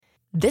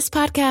This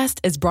podcast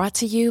is brought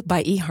to you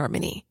by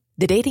eHarmony,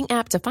 the dating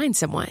app to find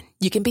someone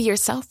you can be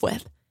yourself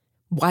with.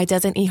 Why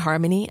doesn't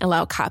eHarmony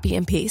allow copy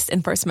and paste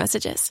in first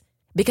messages?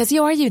 Because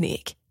you are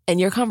unique, and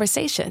your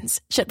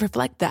conversations should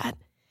reflect that.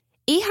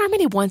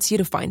 eHarmony wants you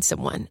to find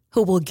someone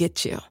who will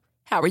get you.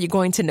 How are you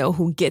going to know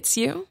who gets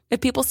you?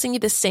 If people send you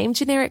the same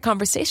generic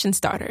conversation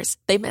starters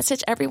they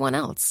message everyone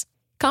else.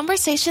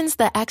 Conversations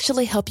that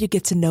actually help you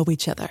get to know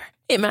each other.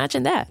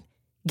 Imagine that.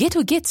 Get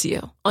who gets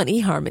you on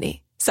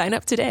eHarmony. Sign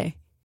up today.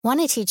 Want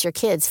to teach your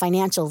kids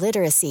financial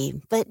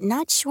literacy, but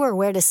not sure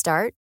where to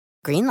start?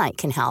 Greenlight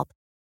can help.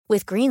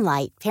 With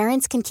Greenlight,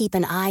 parents can keep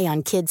an eye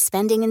on kids'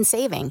 spending and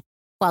saving,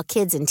 while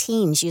kids and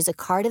teens use a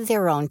card of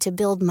their own to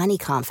build money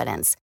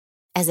confidence.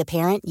 As a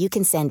parent, you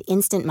can send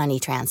instant money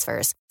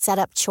transfers, set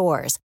up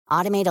chores,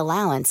 automate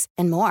allowance,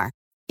 and more.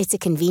 It's a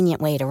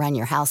convenient way to run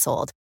your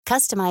household,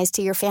 customized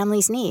to your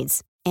family's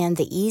needs, and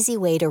the easy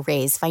way to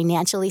raise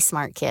financially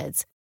smart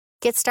kids.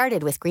 Get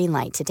started with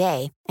Greenlight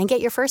today and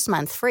get your first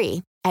month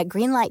free at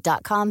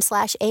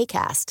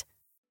greenlight.com/acast.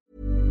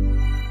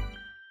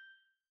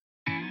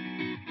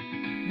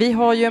 Vi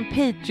har ju en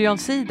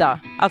Patreon-sida,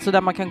 alltså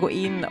där man kan gå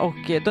in och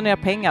donera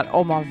pengar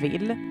om man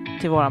vill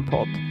till våran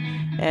podd.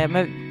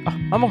 Men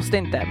man måste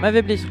inte, men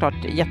vi blir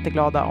såklart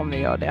jätteglada om ni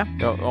gör det.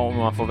 Ja, om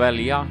man får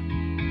välja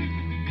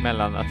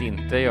mellan att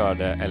inte göra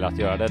det eller att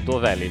göra det, då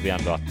väljer vi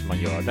ändå att man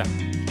gör det.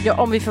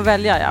 Ja, om vi får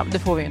välja, ja, det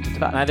får vi ju inte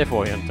tyvärr. Nej, det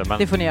får vi inte. Men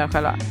det får ni göra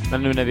själva.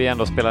 Men nu när vi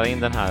ändå spelar in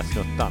den här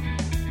snuttan,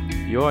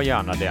 gör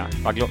gärna det.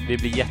 Vi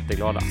blir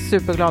jätteglada.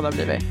 Superglada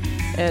blir vi.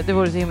 Det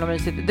vore så himla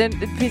mysigt.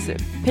 Det finns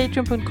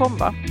patreon.com,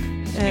 va? /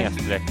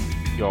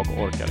 jag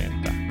orkar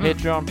inte.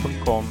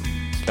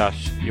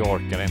 Patreon.com/jag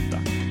orkar inte.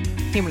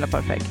 Himla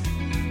perfekt.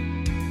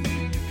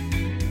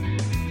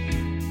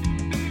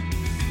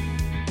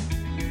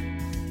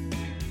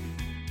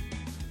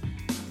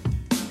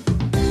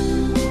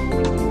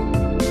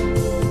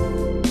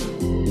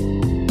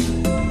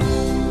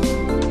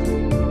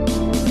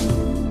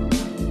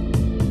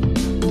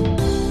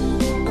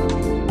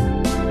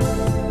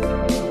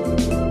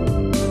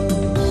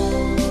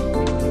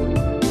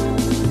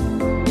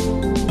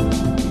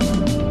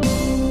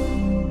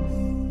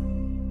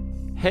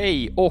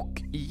 Hej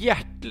och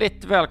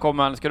hjärtligt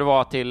välkommen ska du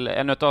vara till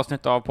ännu ett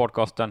avsnitt av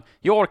podcasten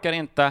Jag orkar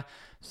inte,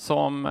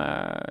 som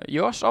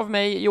görs av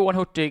mig, Johan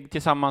Hurtig,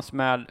 tillsammans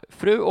med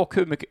fru och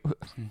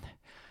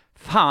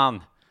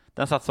Fan,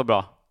 den satt så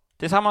bra.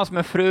 Tillsammans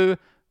med fru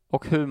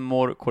och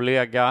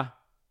humorkollega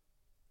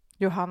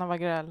Johanna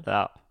Wagrell.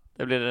 Ja,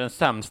 det blir den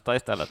sämsta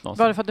istället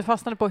någonsin. Var det för att du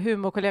fastnade på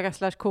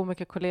humorkollega /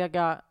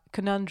 komikerkollega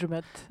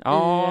conundrumet?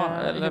 Ja,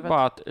 eller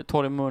bara att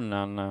torr i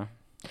munnen.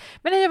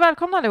 Men hej och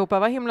välkomna allihopa,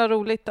 vad himla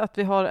roligt att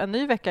vi har en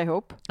ny vecka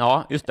ihop.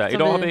 Ja, just det.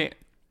 Idag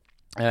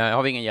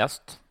har vi ingen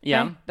gäst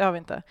igen. Nej, det har vi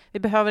inte. Vi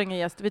behöver ingen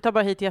gäst. Vi tar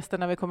bara hit gäster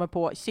när vi kommer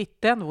på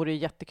shit, den vore ju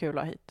jättekul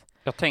att ha hit.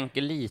 Jag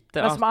tänker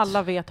lite men som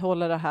alla vet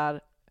håller det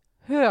här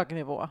hög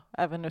nivå,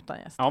 även utan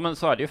gäst. Ja, men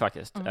så är det ju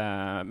faktiskt.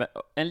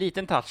 En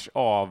liten touch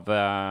av...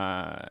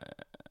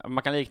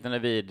 man kan likna det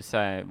vid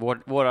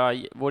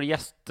vår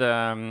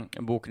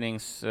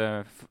gästboknings...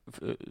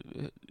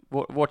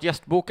 Vårt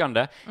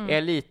gästbokande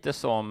är lite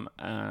som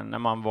när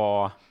man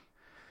var...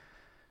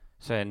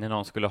 när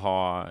någon skulle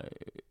ha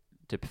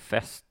typ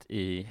fest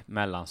i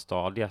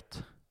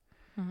mellanstadiet.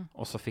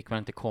 Och så fick man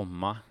inte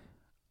komma.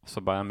 Och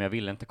så bara, men jag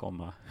ville inte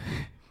komma.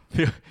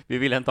 Vi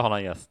ville inte ha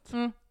någon gäst.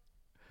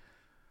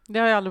 Det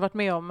har jag aldrig varit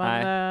med om,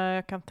 men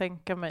jag kan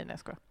tänka mig. Nej,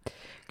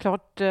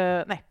 klart,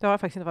 nej, det har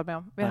jag faktiskt inte varit med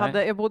om.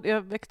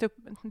 Jag växte upp,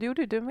 det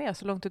gjorde ju du med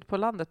så långt ut på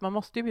landet. Man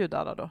måste ju bjuda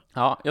alla då.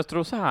 Ja, jag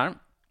tror så här.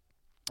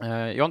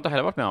 Jag har inte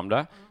heller varit med om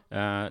det.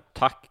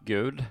 Tack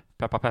Gud,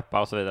 peppa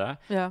peppa och så vidare.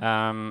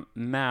 Ja.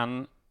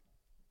 Men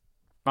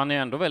man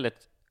är ändå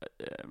väldigt,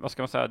 vad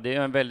ska man säga, det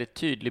är en väldigt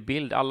tydlig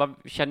bild. Alla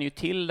känner ju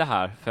till det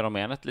här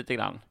fenomenet lite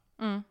grann.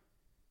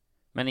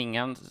 Men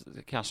ingen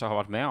kanske har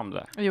varit med om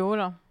det. Jo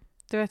då.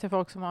 Det vet jag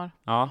folk som har.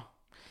 Ja.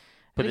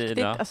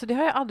 Riktigt, alltså det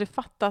har jag aldrig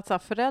fattat, så här,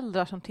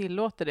 föräldrar som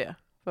tillåter det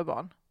för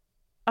barn.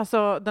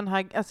 Alltså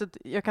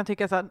jag kan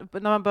tycka så här,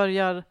 när man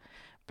börjar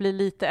bli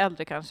lite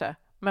äldre kanske,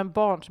 men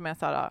barn som är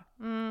så här,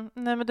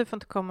 nej men du får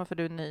inte komma för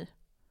du är ny.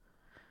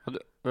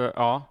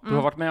 Ja, du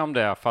har varit med om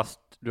det fast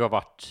du har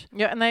varit...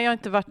 Ja, nej, jag har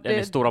inte varit...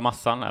 Den stora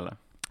massan, eller?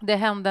 Det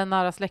hände en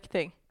nära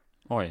släkting.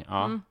 Oj,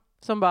 ja.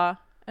 Som bara,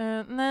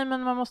 nej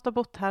men man måste ha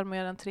bott här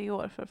mer än 3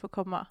 år för att få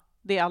komma.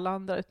 Det är alla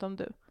andra utom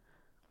du.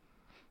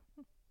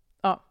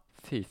 Ja.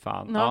 Fy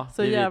fan. Ja,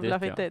 så jävla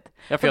fittigt.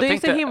 Ja, och det är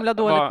så himla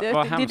dåligt. Det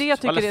är det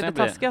jag tycker är det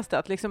taskigaste.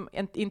 Att liksom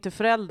inte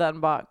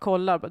föräldern bara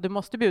kollar. Du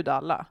måste bjuda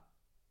alla.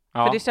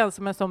 Ja. För det känns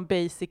som en sån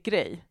basic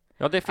grej.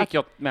 Ja, det fick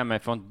jag med mig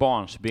från ett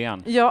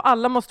barnsben. Ja,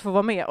 alla måste få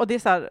vara med. Och det är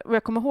så här, och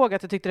jag kommer ihåg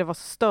att jag tyckte det var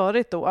så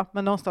störigt då.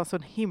 Men någonstans så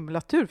en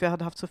himla tur. För jag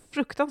hade haft så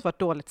fruktansvärt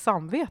dåligt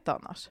samvete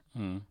annars.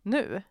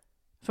 Nu.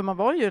 För man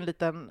var ju en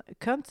liten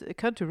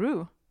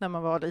country när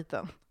man var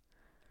liten.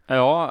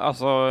 Ja,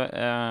 alltså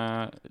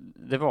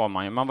det var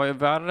man ju. Man var ju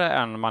värre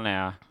än man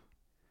är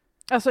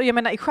Alltså jag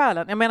menar i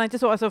själen. Jag menar inte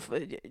så. Alltså,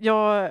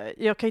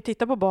 jag kan ju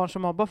titta på barn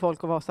som mobbar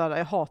folk och vara så här,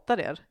 jag hatar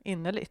er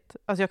innerligt.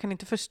 Alltså jag kan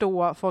inte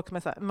förstå folk som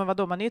är så här, men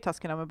vadå, man är ju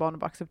taskiga med barn och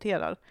bara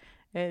accepterar.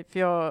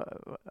 För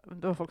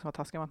det var folk som var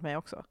taskiga mot mig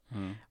också.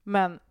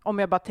 Men om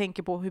jag bara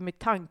tänker på hur mitt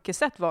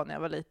tankesätt var när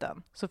jag var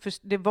liten, så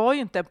det var ju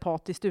inte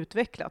empatiskt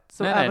utvecklat.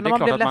 Så även om man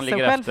blev ledsen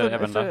själv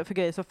för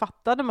grejer, så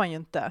fattade man ju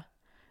inte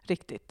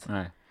riktigt.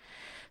 Nej.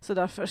 Så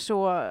därför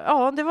så,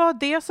 ja, det var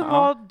det som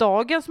var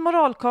dagens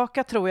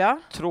moralkaka, tror jag.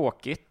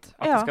 Tråkigt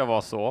att det ska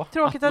vara så.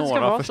 Tråkigt att det ska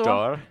vara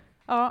förstör. Så.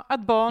 Ja, att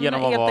barn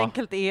helt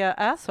enkelt är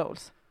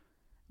assholes.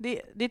 Det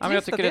är trist.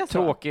 Jag tycker det är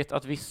tråkigt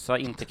att vissa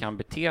inte kan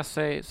bete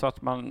sig så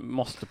att man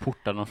måste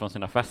porta dem från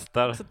sina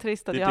fester. Så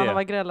trist att Johanna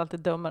Wagrell alltid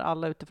dömer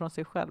alla utifrån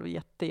sig själv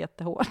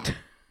jättehårt.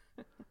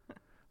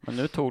 Men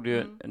nu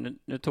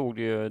tog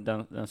du ju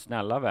den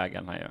snälla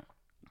vägen här ju.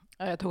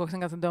 Ja, jag tog också en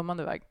ganska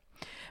dömande väg.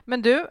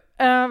 Men du,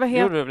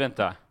 gjorde du väl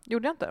inte?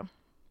 Gjorde jag inte?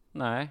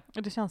 Nej.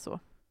 Det känns så.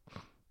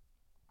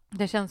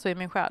 Det känns så i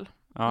min själ.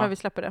 Men vi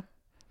släpper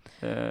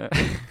det.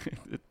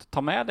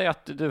 Ta med dig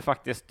att du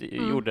faktiskt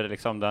gjorde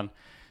liksom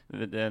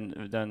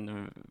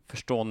den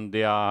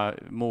förståndiga,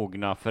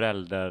 mogna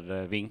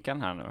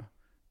föräldervinkeln här nu.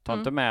 Ta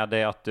inte med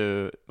dig att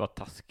du var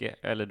taskig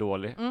eller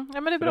dålig. Ja,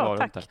 men det är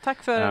bra.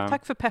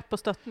 Tack för pepp och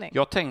stöttning.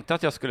 Jag tänkte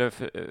att jag skulle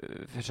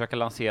försöka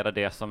lansera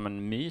det som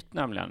en myt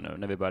nämligen nu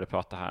när vi började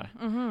prata här.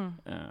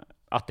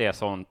 Att det är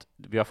sånt,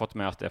 vi har fått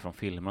med oss det från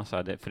filmen,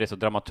 för det är så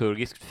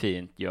dramaturgiskt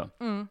fint ju.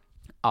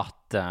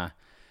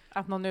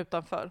 Att någon är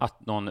utanför.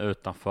 Att någon är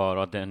utanför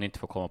och att den inte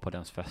får komma på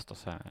dens fest och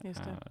så här.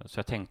 Så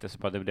jag tänkte så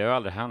bara, det har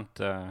aldrig hänt.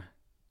 Det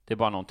är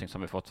bara någonting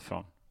som vi fått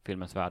från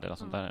filmens värld eller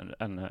sånt där.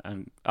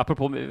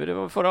 Apropå, det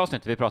var förra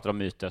avsnittet vi pratade om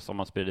myter som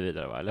man sprider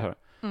vidare, va? Eller hur?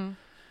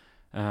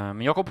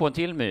 Men jag kom på en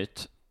till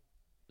myt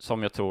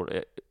som jag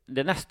tror,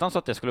 det är nästan så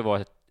att det skulle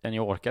vara en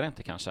jag orkar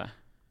inte kanske.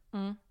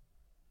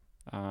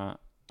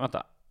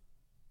 Vänta.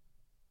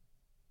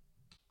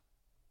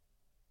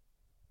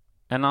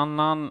 En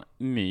annan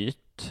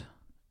myt,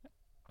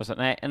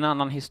 en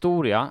annan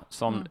historia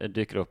som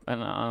dyker upp,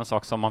 en annan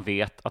sak som man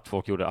vet att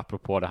folk gjorde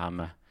apropå det här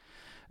med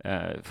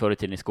förr i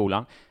tiden i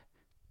skolan,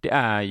 det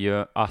är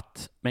ju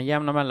att med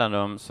jämna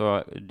mellanrum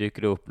så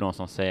dyker det upp någon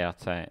som säger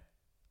att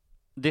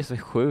det är så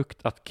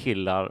sjukt att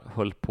killar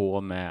höll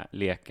på med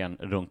leken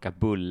runka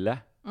bulle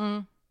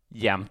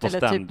jämt och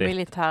eller ständigt typ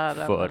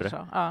militären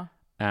förr.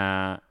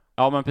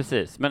 Ja, men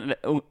precis. Men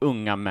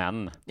unga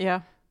män.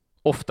 Yeah.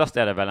 Oftast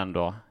är det väl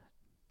ändå,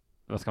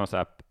 vad ska man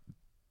säga,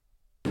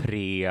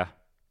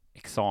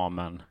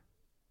 pre-examen.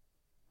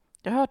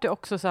 Jag har hört det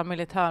också så här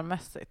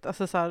militärmässigt.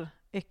 Alltså så här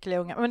äckliga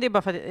unga. Men det är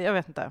bara för att jag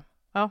vet inte.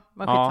 Ja,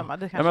 men skitsamma.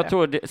 Det kanske jag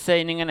tror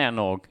sägningen är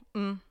nog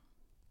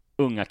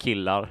unga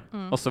killar.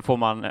 Och så får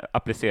man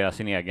applicera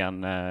sin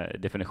egen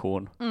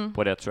definition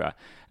på det, tror jag.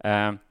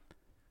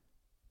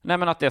 Nej,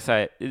 men att det är så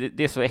här,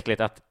 det är så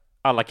äckligt att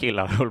alla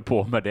killar håller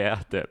på med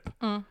det typ.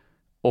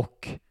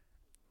 Och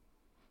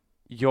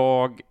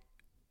jag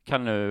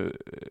kan nu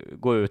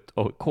gå ut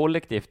och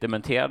kollektivt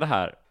dementera det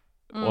här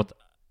åt,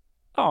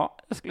 jag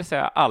skulle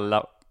säga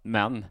alla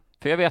män.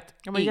 För jag vet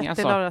ingen som...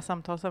 jätteilla av det här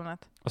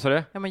samtalsämnet. Vad sa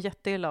du? Jag mår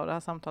jätteilla av det här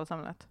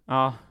samtalsämnet.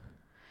 Ja.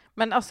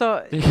 Men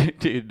alltså...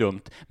 Det är ju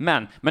dumt.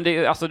 Men det,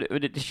 är, alltså,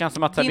 det känns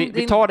som att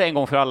vi tar det en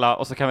gång för alla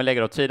och så kan vi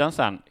lägga det åt sidan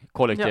sen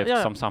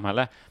kollektivt som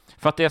samhälle.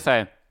 För att det är så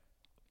här...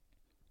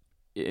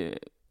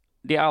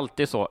 Det är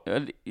alltid så.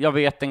 Jag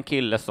vet en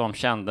kille som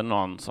kände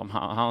någon som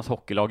hans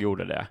hockeylag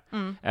gjorde det.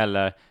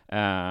 Eller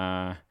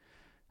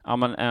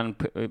men en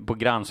på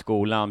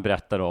grannskolan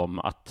berättade om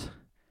att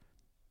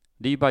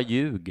det är ju bara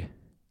ljug.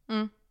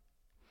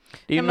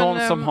 Det är ju någon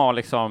som har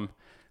liksom...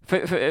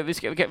 vi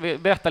ska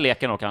berätta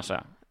leken då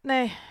kanske.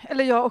 Nej,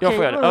 eller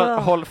okej.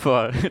 Håll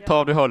för, ta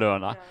av dig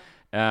hörlurarna.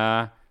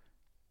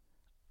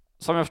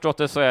 Som jag förstått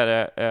det så är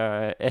det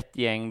ett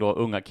gäng då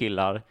unga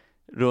killar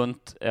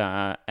runt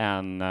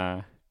en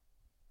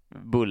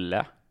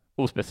bulle,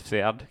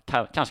 ospecificerad,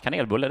 kanske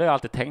kanelbulle, det har jag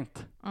alltid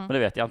tänkt, men det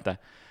vet jag inte.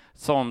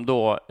 Som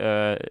då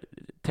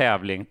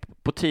tävling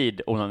på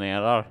tid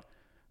onanerar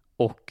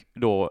och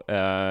då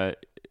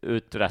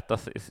uträttar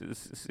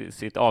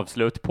sitt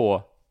avslut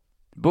på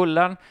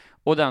bullen,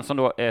 och den som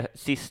då är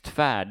sist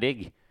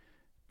färdig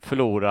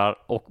förlorar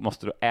och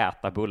måste då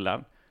äta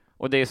bullen.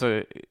 Och det är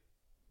så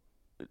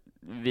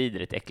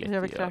vidrigt äckligt.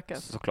 Jag vill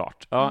kräkas.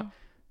 Såklart. Ja.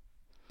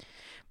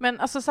 Men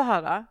alltså så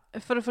här,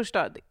 för det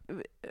första,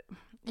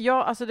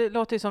 alltså det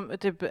låter ju som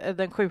typ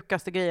den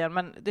sjukaste grejen,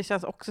 men det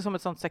känns också som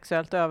ett sånt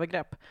sexuellt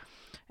övergrepp.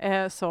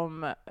 Alltså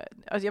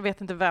jag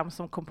vet inte vem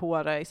som kom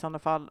på det i sådana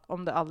fall,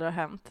 om det aldrig har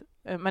hänt.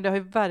 Men det har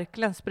ju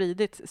verkligen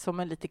spridits som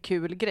en lite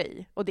kul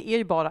grej. Och det är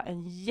ju bara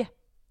en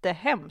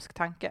jättehemsk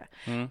tanke.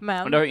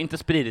 Men det har ju inte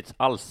spridits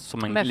alls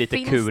som en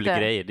lite kul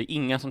grej. Det är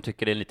ingen som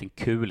tycker det är en liten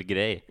kul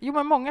grej. Jo,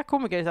 men många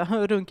komiker säger så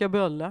här, runka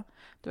bulle,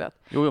 du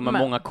vet. Jo, men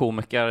många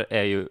komiker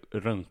är ju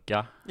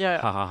runka.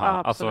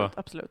 Ja,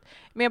 absolut.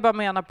 Men jag bara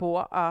menar på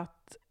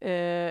att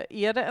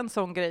är det en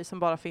sån grej som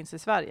bara finns i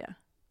Sverige?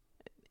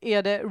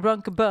 Är det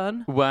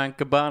runkabun?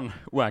 Wankabun,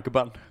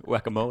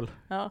 whack-a-mole.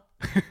 Ja.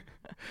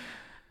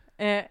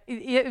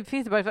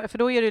 Finns det bara, för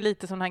då är det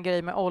lite sån här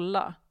grej med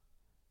olla.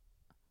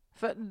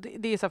 För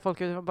det är så här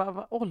folk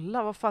bara,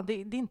 olla, vad fan, det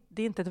är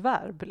inte ett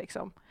verb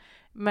liksom.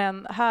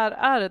 Men här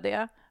är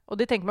det. Och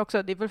det tänker man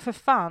också, det är väl för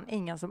fan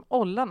ingen som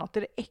ollar något. Det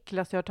är det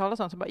äckligaste jag har talat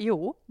om. Så bara,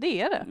 jo,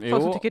 det är det.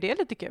 Folk som tycker det är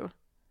lite kul.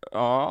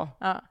 Ja.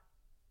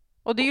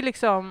 Och det är ju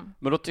liksom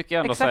men då tycker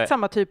jag ändå exakt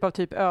samma typ av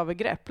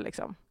övergrepp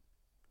liksom.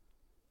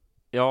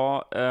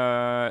 Ja,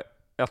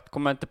 jag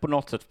kommer inte på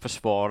något sätt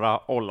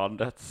försvara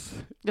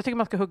ollandets. Jag tycker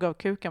man ska hugga av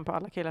kuken på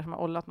alla killar som har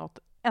ollat något.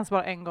 Ens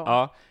bara en gång.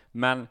 Ja,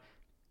 men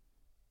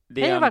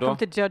det är hej och ändå välkommen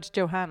till Judge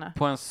Johanna.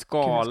 på en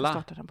skala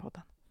starta den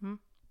podden.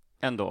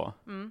 ändå.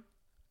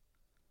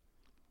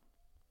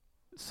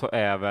 Så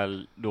är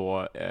väl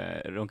då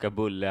runka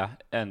bulle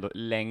ändå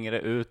längre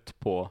ut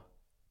på.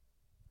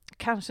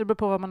 Kanske det beror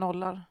på vad man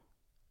ollar.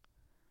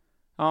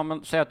 Ja,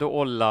 men säg att du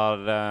ollar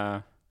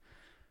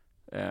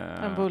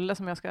en bulle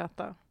som jag ska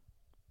äta.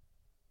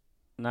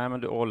 Nej,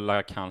 men du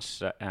ollar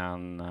kanske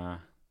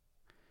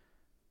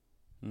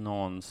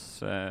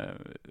någons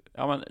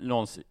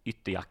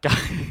ytterjacka.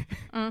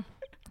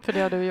 För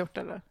det har du gjort,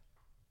 eller?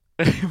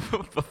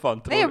 Vad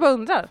fan tror Nej, jag bara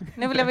undrar.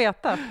 Nu vill jag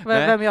veta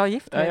vem jag har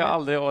gift med.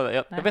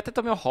 Jag vet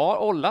inte om jag har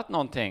ollat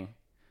någonting.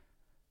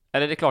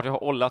 Eller det är klart jag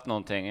har ollat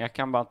någonting. Jag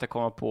kan bara inte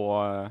komma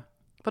på.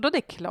 Vadå det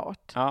är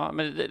klart? Ja,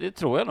 men det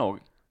tror jag nog.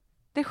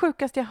 Det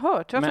sjukaste jag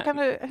hört.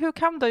 Hur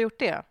kan du ha gjort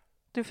det?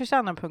 Du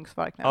förtjänar en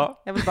punkspark nu.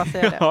 Ja. Jag vill bara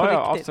säga det på riktigt.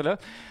 Ja, absolut.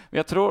 Men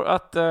jag tror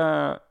att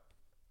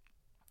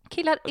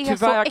killar är tyvärr,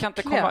 så äckliga.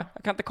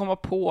 Jag kan inte komma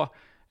på.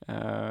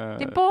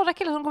 Det är bara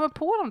killar som kommer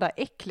på de där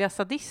äckliga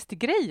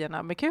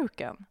sadistgrejerna med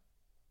kuken.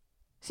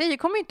 Tjejer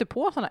kommer inte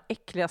på såna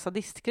äckliga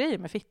sadistgrejer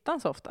med fittan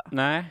så ofta.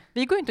 Nej.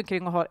 Vi går inte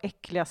omkring och har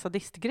äckliga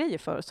sadistgrejer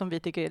för som vi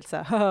tycker är så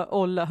här,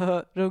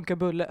 olla, runka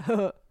bulle.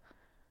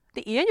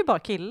 Det är ju bara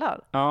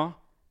killar. Ja.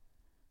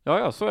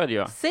 Ja, så är det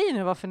ju. Säg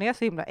nu varför ni är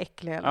så himla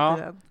äckliga hela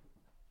tiden.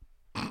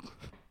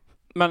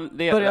 Men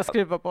det börjar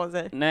skruva på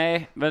sig.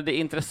 Nej, men det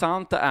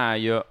intressanta är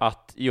ju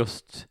att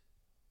just,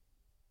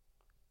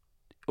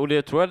 och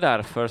det tror jag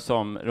därför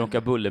som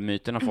runka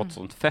bulle-myten har fått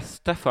sånt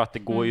fäste, för att det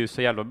går ju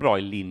så jävla bra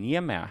i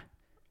linje med.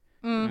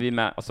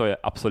 Alltså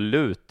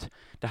absolut.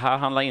 Det här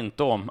handlar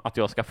inte om att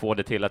jag ska få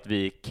det till att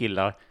vi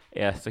killar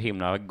är så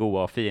himla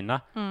goa och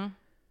fina.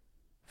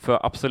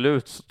 För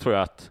absolut så tror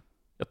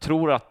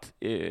jag att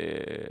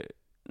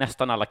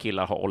nästan alla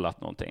killar har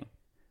ollat någonting.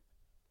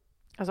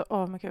 Alltså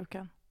av med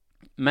kuken.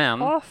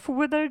 Men off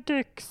with their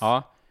dicks.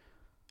 Ja.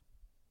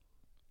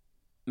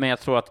 Men jag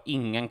tror att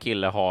ingen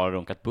kille har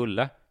runkat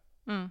bulle.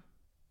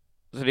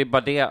 Så det är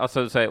bara det,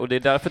 alltså, och det är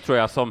därför tror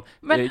jag som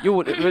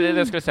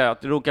det skulle säga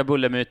att runka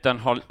bulle-myten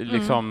har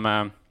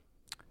liksom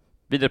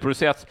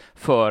vidareproducerats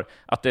för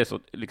att det är så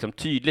liksom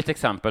tydligt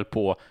exempel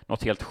på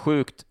något helt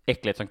sjukt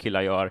äckligt som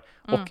killar gör,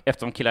 och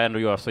eftersom killar ändå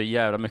gör så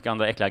jävla mycket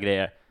andra äckliga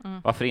grejer,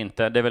 varför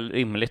inte? Det är väl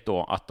rimligt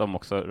då att de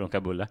också runkar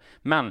bulle.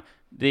 Men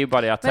det är ju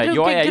bara det att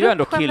jag är ju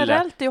ändå kille.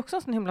 Generellt är också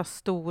en sån himla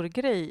stor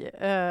grej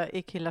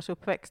i killars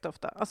uppväxt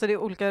ofta. Alltså det är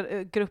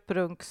olika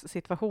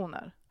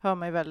grupprunks-situationer, hör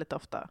man ju väldigt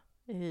ofta.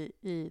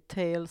 I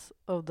Tales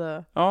of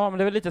the... Ja, men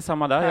det är väl lite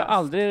samma där. Past. Jag har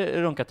aldrig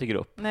runkat i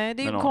grupp. Nej,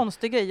 det är en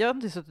konstig grej. Jag har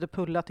inte suttit och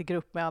pullat i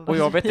grupp med alla. Och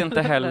jag vet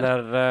inte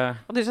heller...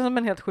 och det känns som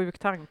en helt sjuk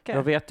tanke.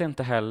 Jag vet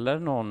inte heller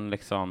någon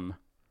liksom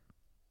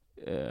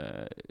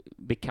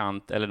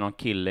bekant eller någon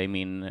kille i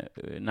min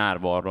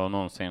närvaro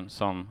någonsin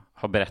som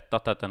har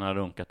berättat att den har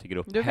runkat i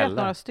grupp. Du vet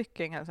några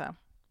stycken, kan jag säga.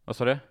 Vad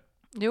sa du?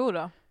 Jo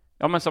då.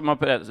 Ja, men som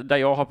där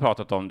jag har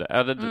pratat om det.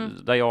 Eller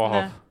där jag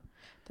har...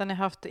 Den har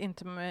haft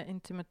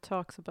intimate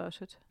talks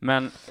about it.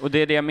 Men, och det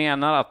är det jag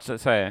menar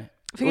att säga.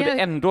 Och det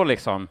är ändå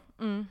liksom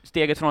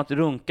steget från att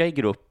runka i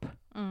grupp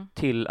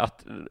till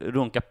att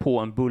runka på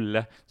en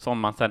bulle som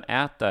man sen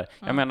äter.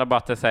 Jag menar bara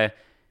att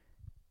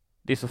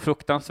det är så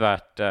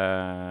fruktansvärt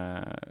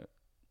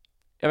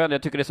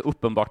jag tycker det är så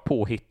uppenbart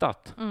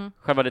påhittat.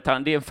 Själva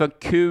detaljen, det är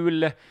för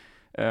kul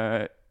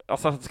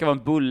alltså att det ska vara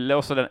en bulle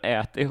och så den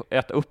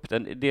äta upp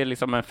den. Det är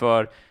liksom en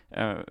för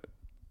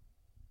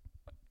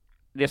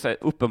det är så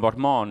uppenbart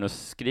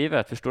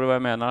manusskrivet, förstår du vad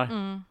jag menar?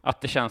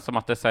 Att det känns som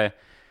att det säger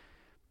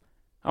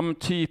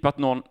typ att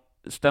någon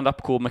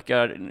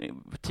stand-up-komiker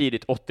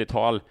tidigt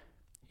 80-tal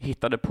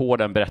hittade på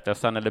den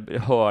berättelsen eller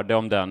hörde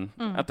om den.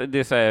 Att det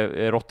är så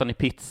här, råttan i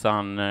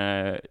pizzan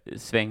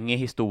svängig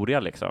historia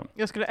liksom.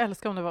 Jag skulle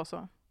älska om det var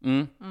så.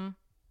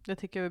 Det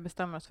tycker jag vi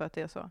bestämmer oss för att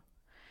det är så.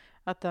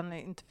 Att den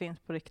inte finns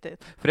på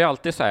riktigt. För det är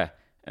alltid så här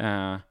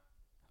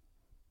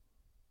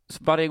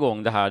varje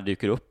gång det här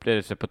dyker upp,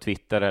 det är på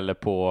Twitter eller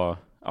på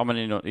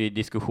i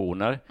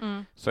diskussioner,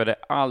 så är det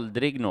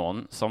aldrig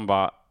någon som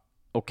bara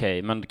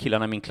okej, men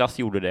killarna i min klass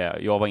gjorde det,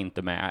 jag var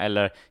inte med,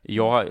 eller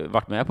jag har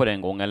varit med på det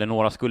en gång, eller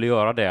några skulle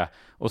göra det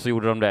och så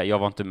gjorde de det, jag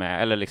var inte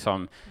med, eller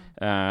liksom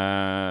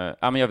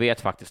men jag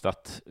vet faktiskt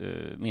att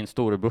min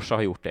storebrorsa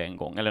har gjort det en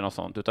gång eller något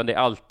sånt, utan det är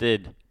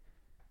alltid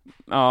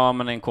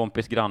men en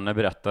kompis granne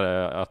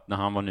berättade att när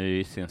han var ny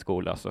i sin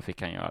skola så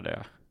fick han göra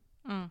det.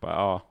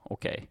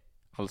 Okej.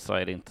 Alltså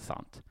är det inte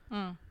sant.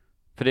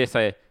 För det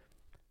säger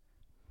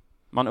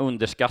man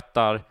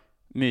underskattar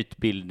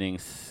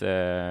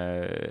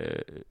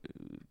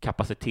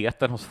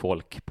mytbildningskapaciteten hos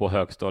folk på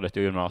högstadiet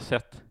och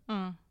gymnasiet.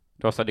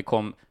 Det var så att det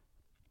kom,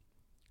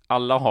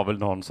 alla har väl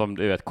någon som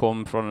du vet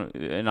kom från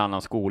en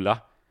annan skola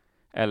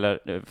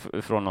eller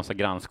från någon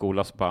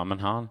grannskola, så bara,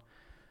 men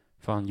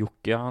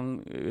Jocke,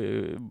 han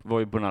var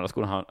ju på den andra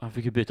skolan, han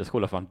fick ju byta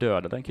skola för han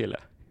dödade en kille.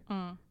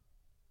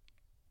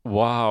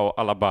 Wow,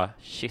 alla bara,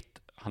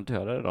 shit, han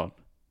dödade någon.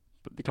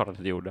 Det är klart att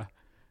det gjorde.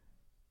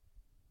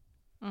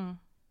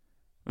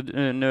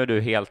 Nu är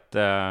du helt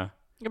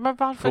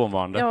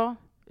frånvarande. Ja,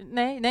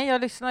 nej,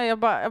 jag lyssnar. Jag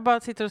bara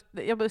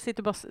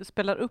sitter och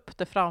spelar upp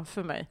det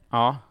framför mig.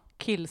 Ja.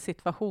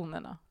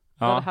 Killsituationerna.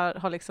 Ja. Där det här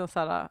har liksom så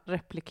här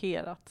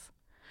replikerats.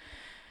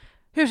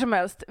 Hur som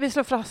helst, vi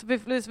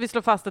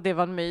slår fast att det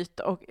var en myt.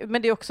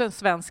 Men det är också en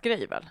svensk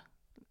grej väl?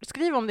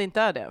 Skriv om det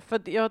inte är det.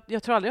 För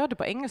jag tror aldrig jag hörde det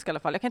på engelska i alla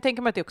fall. Jag kan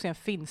tänka mig att det också är en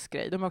finsk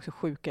grej. De är också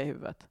sjuka i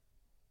huvudet.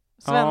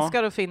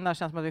 Svenskar och finnar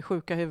känns som att vi är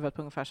sjuka i huvudet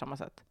på ungefär samma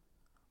sätt.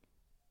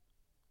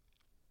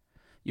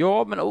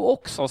 Ja, men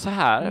också så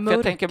här. För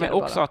jag tänker mig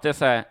också bara att det är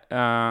så här,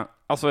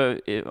 alltså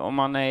om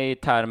man är i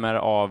termer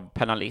av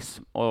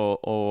penalism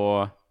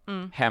och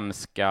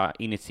hemska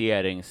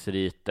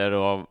initieringsriter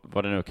och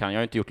vad det nu kan. Jag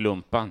har inte gjort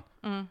lumpen.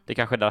 Det är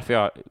kanske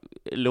därför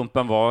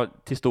lumpen var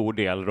till stor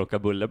del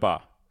rockabulle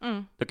bara.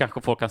 Då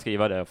kanske folk kan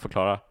skriva det och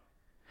förklara.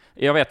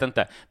 Jag vet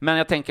inte. Men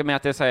jag tänker mig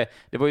att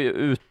det var ju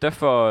ute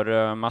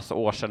för massa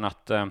år sedan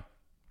att det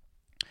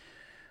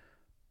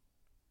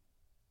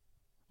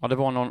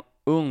var någon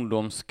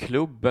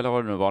ungdomsklubb eller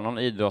vad det nu var, någon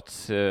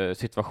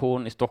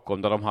idrottssituation i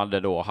Stockholm där de hade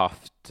då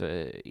haft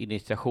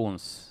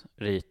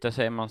initiationsriter,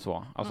 säger man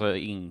så, alltså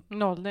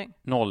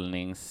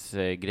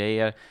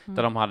nollningsgrejer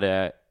där de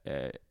hade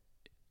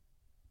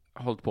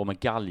hållit på med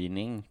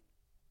gallning,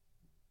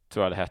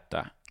 tror jag det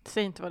hette.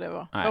 Säg inte vad det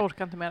var. Nej. Jag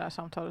orkar inte med det här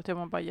samtalet, det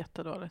var bara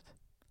jättedåligt.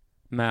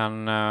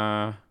 Men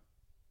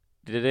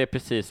det är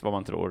precis vad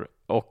man tror.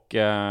 Och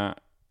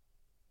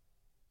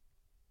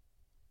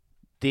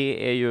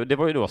det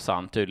var ju då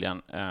sant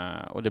tydligen,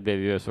 och det blev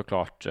ju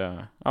såklart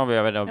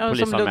polisanmälningar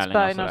som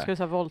Lundsberg när de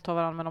skulle våldta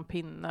varandra med någon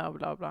pinne och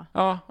bla bla.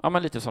 Ja,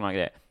 men lite sådana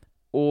grejer.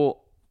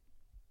 Och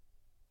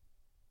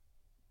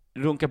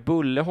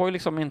Runkabulle har ju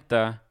liksom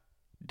inte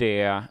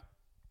det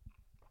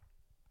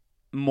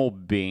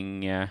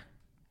mobbing.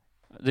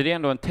 Det är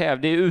ändå en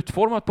det är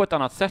utformat på ett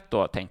annat sätt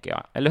då, tänker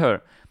jag. Eller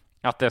hur?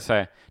 Att det är så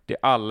här, det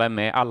alla är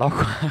med, alla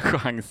har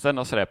chansen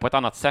och sådär, på ett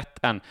annat sätt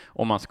än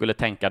om man skulle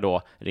tänka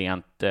då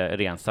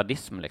ren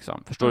sadism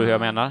liksom. Förstår du hur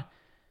jag menar?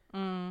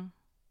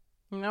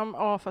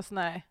 Ja, fast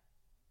nej.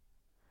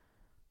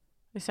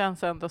 Det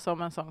känns ändå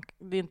som en sån,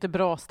 det är inte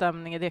bra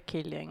stämning i det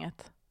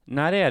killgänget.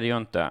 Nej, det är det ju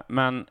inte,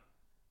 men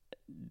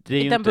det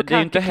är ju inte, det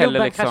är inte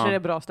heller liksom. Kanske det är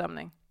bra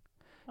stämning.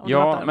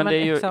 Men det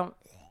är ju liksom,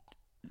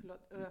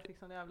 jag fick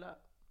sån jävla.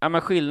 Ja,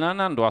 men skillnaden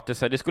ändå att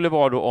det skulle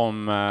vara då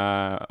om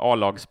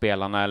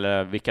A-lagsspelarna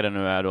eller vilka det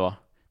nu är då,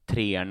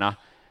 treorna,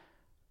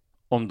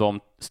 om de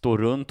står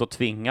runt och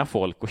tvingar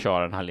folk att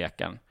köra den här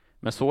leken.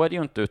 Men så är det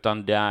ju inte,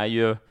 utan det är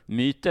ju,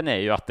 myten är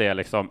ju att det är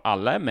liksom,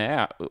 alla är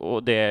med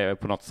och det är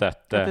på något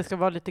sätt. Att det ska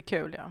vara lite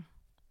kul, ja.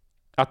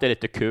 Att det är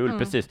lite kul,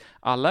 precis.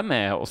 Alla är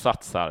med och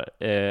satsar,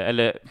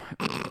 eller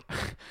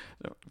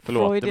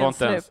förlåt, det var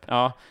inte ens.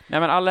 Ja, nej,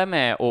 men alla är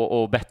med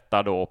och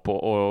bettar då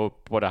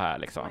på det här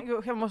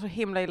liksom. Jag mår så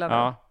himla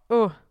illa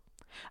nu.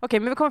 Okej,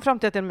 men vi kommer fram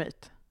till att det är en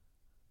myt.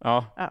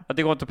 Ja.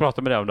 Det går inte att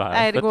prata med dig om det här.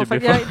 Nej,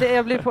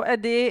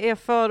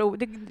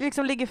 det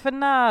liksom ligger för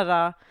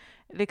nära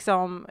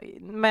liksom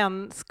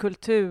mäns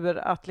kultur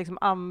att liksom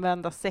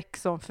använda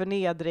sex som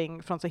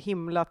förnedring från så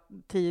himla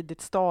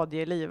tidigt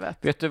stadie i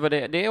livet. Vet du vad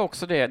det är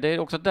också det? Det är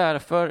också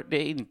därför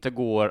det inte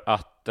går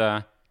att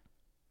det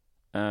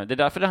är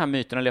därför den här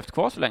myten har levt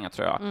kvar så länge,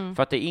 tror jag.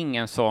 För att det är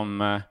ingen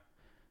som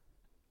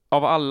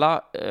av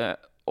alla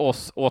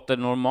oss åt det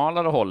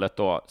normalare hållet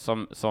då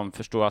som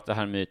förstår att det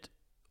här är myt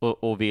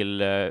och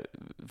vill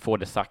få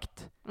det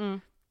sagt.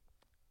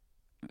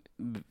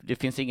 Det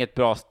finns inget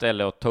bra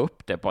ställe att ta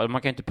upp det på.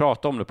 Man kan inte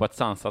prata om det på ett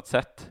sansat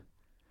sätt.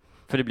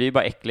 För det blir ju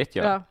bara äckligt.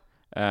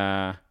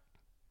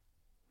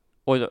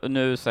 Och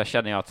nu så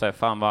känner jag att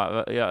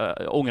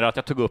jag ångrar att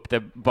jag tog upp det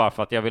bara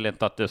för att jag vill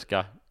inte att du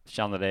ska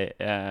känna dig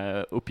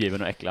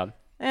uppgiven och äcklad.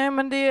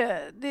 Men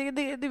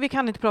vi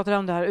kan inte prata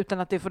om det här utan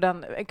att det får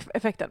den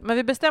effekten. Men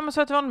vi bestämmer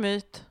så att det var en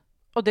myt.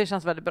 Och det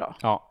känns väldigt bra.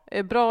 Ja.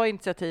 Bra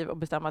initiativ att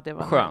bestämma att det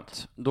var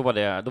skönt. Då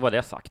var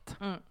det sagt.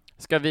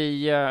 Ska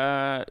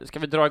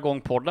vi dra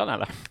igång podden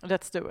eller?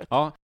 Let's do it.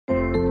 Ja.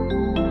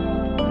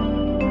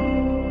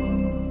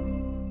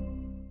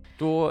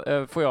 Då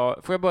får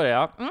jag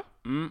börja.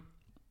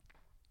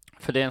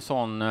 För det är en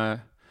sån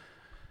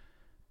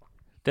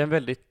det är en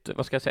väldigt,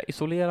 vad ska jag säga,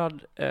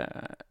 isolerad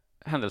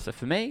händelse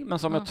för mig, men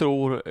som jag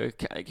tror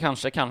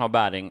kanske kan ha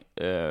bäring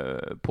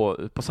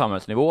på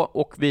samhällsnivå.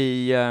 Och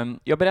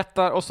jag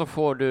berättar och så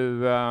får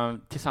du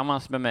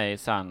tillsammans med mig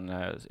sen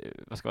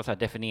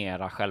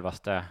definiera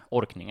självaste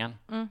orkningen.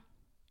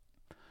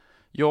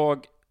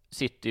 Jag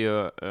sitter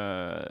ju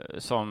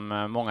som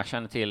många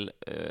känner till,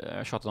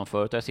 jag tjatat om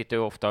förut, jag sitter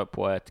ju ofta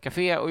på ett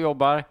café och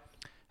jobbar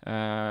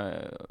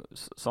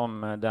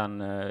som den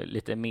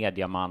lite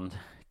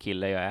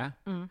mediaman-kille jag är.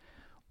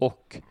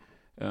 Och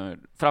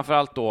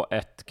framförallt då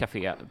ett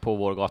café på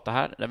vår gata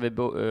här. Där vi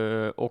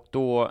och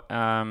då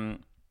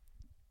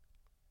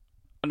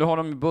har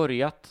de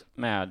börjat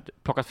med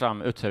plockat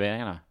fram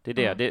utserveringarna.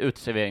 Det är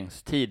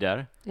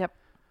utserveringstider. Yep.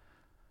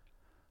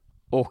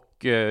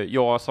 Och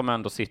jag som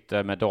ändå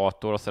sitter med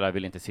dator och så där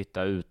vill inte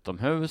sitta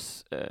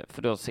utomhus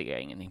för då ser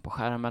jag ingenting på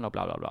skärmen och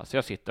bla bla bla. Så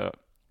jag sitter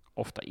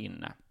ofta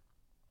inne.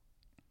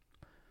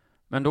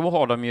 Men då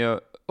har de ju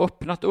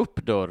öppnat upp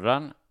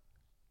dörren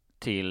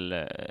till,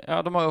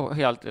 de har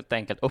helt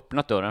enkelt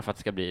öppnat dörren för att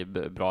det ska bli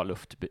bra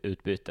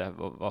luftutbyte,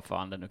 vad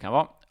fan det nu kan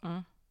vara.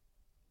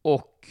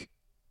 Och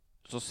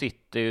så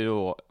sitter ju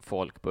då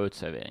folk på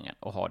utserveringen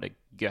och har det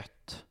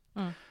gött.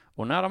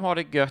 Och när de har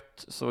det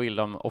gött så vill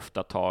de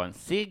ofta ta en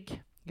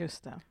cigg.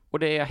 Just det. Och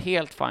det är jag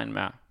helt fine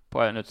med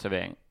på en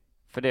utservering.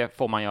 För det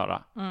får man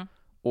göra.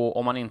 Och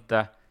om man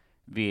inte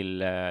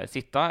vill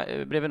sitta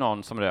bredvid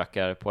någon som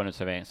röker på en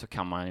utservering så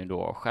kan man ju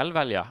då själv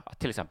välja att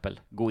till exempel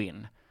gå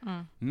in.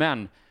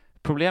 Men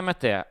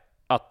problemet är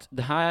att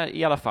det här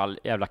i alla fall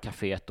jävla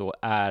caféet då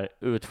är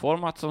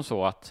utformat som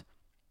så att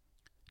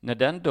när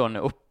den dörren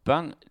är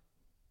öppen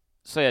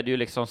så är det ju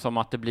liksom som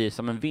att det blir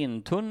som en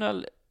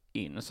vindtunnel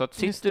in. Så att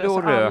sitter du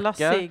och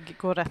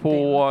röker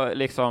på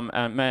liksom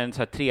med en så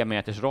här 3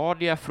 meters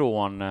radie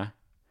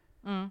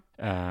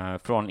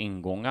från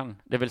ingången.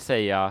 Det vill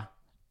säga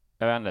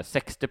jag vet inte,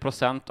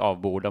 60%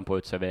 av borden på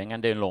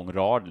utserveringen, det är en lång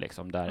rad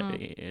liksom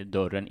där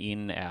dörren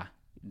in är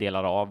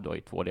delar av då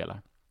i 2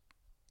 delar.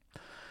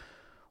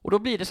 Och då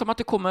blir det som att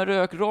det kommer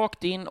rök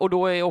rakt in och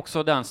då är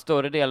också den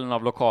större delen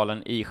av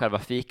lokalen i själva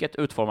fiket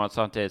utformad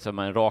så att det är som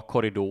en rak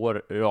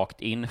korridor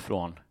rakt in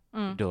från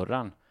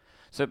dörren.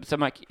 Så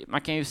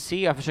man kan ju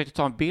se, jag försökte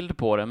ta en bild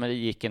på det men det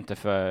gick inte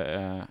för,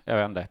 jag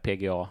vet inte,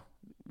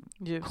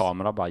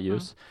 PGA-kamera, bara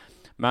ljus.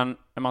 Men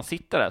när man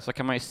sitter där så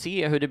kan man ju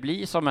se hur det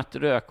blir som ett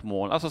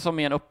rökmoln, alltså som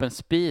i en öppen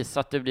spis,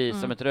 att det blir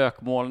som ett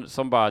rökmoln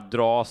som bara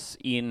dras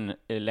in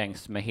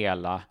längs med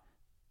hela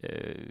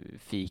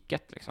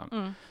fiket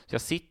liksom. Så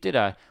jag sitter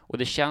där och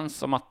det känns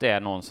som att det är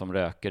någon som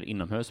röker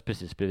inomhus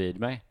precis bredvid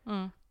mig.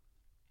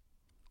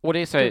 Och det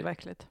är så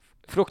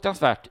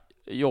fruktansvärt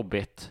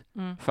jobbigt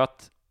för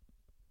att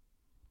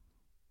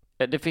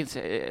det finns,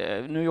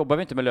 nu jobbar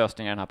vi inte med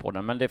lösningar i den här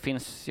podden, men det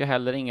finns ju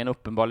heller ingen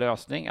uppenbar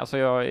lösning. Alltså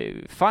jag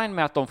är fine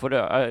med att de får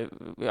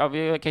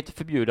jag kan inte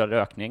förbjuda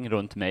rökning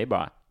runt mig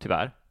bara,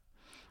 tyvärr.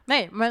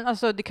 Nej, men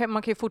alltså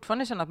man kan ju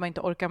fortfarande känna att man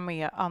inte orkar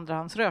med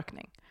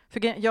andrahandsrökning.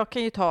 För jag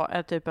kan ju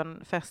ta typ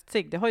en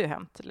festsig, det har ju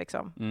hänt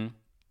liksom.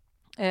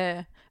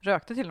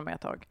 Rökte till och med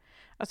ett tag.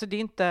 Alltså det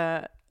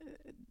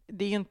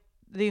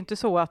är inte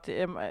så att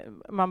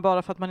man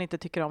bara för att man inte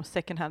tycker om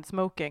second hand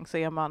smoking så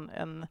är man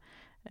en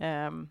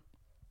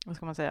vad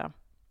ska man säga,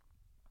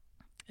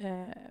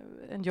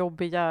 en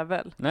jobbig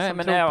jävel. Nej, som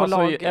men tror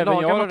på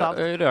även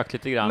jag rökt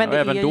lite grann. Men och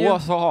även då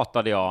så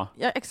hatade jag.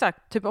 Ja,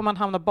 exakt. Typ om man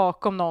hamnar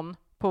bakom någon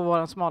på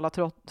våran smala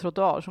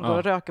trottoar som går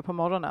och röker på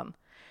morgonen.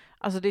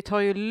 Alltså det tar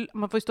ju,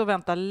 man får ju stå och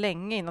vänta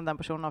länge innan den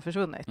personen har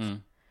försvunnit.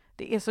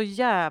 Det är så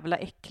jävla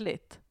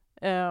äckligt.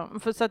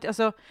 För så att,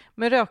 alltså,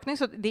 med rökning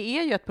så det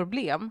är ju ett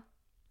problem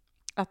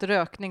att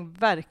rökning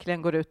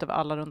verkligen går ut över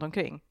alla runt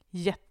omkring.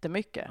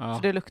 Jättemycket.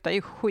 För det luktar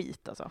ju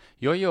skit alltså.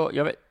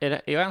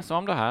 Är jag ensam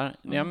om det här?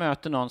 När jag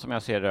möter någon som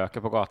jag ser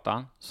röka på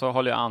gatan så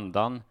håller jag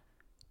andan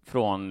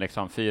från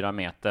liksom 4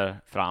 meter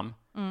fram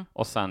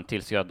och sen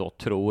tills jag då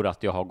tror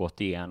att jag har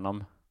gått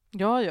igenom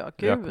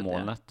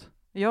rökmolnet.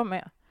 Jag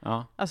med.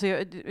 Ja. Alltså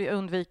jag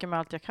undviker med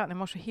allt jag kan. Jag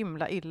mår så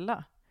himla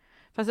illa.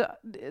 Fast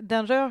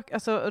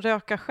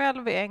röka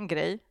själv är en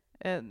grej.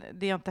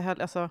 Det är inte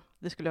heller, alltså,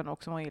 det skulle jag nog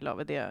också må illa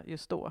av det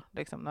just då,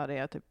 liksom när det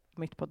är typ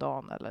mitt på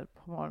dagen eller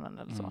på morgonen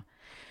eller så.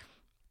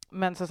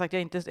 Men som sagt,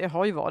 jag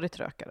har ju varit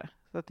rökare,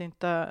 så att det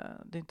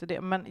är inte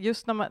det. Men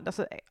just när man,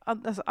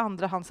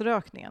 alltså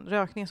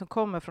rökningen som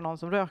kommer från någon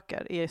som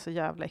röker är så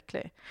jävla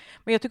äcklig.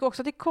 Men jag tycker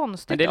också att det är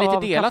konstigt. Men det är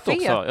lite delat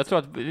kaféet. Också. Jag tror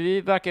att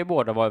vi verkar ju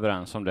båda vara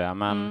överens om det,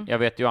 men jag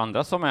vet ju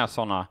andra som är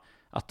såna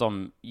att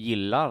de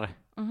gillar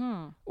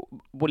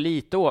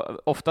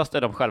oftast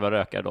är de själva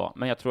rökare då,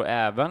 men jag tror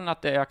även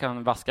att jag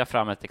kan vaska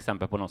fram ett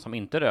exempel på någon som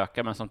inte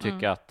röker men som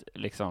tycker att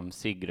liksom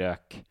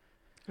ciggrök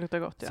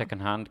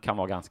second hand kan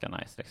vara ganska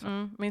nice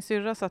liksom. Min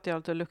syrra satt jag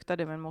alltid och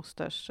luktade min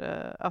mosters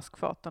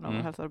askfat när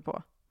hon hälsade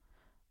på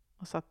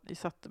och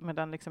satt med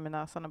den liksom i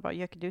näsan och bara,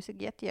 jag du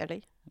cigarett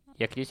eller?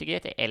 Jag kan ju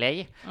cigarett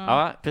eller?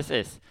 Ja,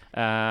 precis.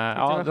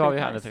 Ja, då har vi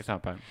här ett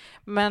exempel.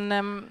 Men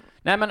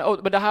nej, men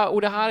det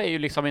här är ju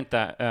liksom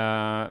inte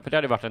för det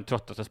hade varit den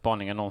tröttaste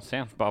spaningen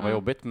någonsin. Bara vad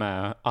jobbigt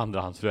med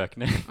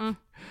andrahandsrökning.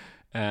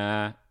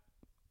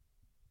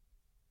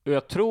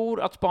 Jag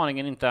tror att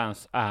spaningen inte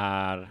ens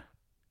är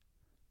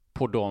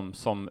på dem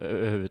som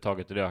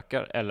överhuvudtaget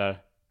röker,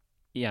 eller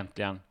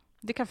egentligen.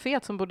 Det är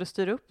kaféet som borde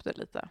styra upp det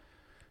lite.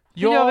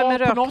 Ja,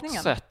 på något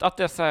sätt. Att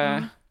det så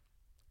här,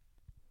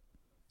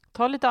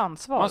 ta lite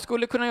ansvar. Man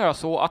skulle kunna göra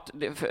så att,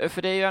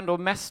 för det är ju ändå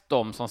mest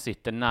de som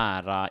sitter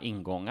nära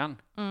ingången.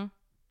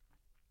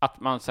 Att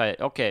man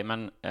säger, okej,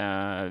 men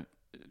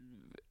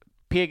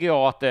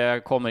PGA, att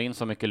det kommer in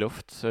så mycket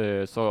luft,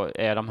 så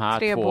är de här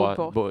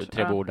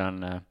tre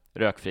borden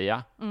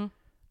rökfria.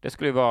 Det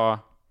skulle ju vara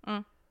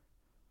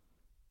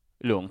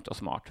lugnt och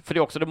smart.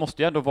 För det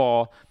måste ju ändå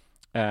vara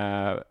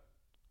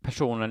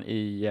personen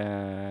i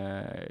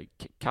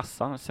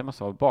kassan, ser man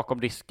så, bakom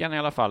disken i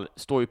alla fall,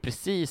 står ju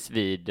precis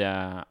vid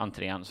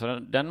entrén. Så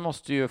den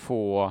måste ju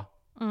få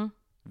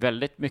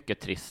väldigt mycket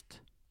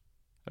trist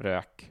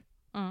rök.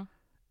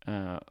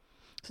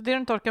 Så det du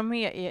inte orkar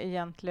med är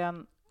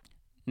egentligen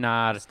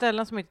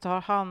ställen som inte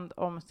tar hand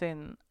om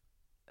sin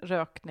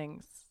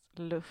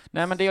rökningsluft.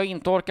 Nej, men det jag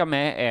inte orkar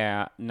med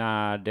är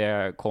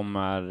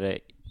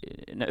när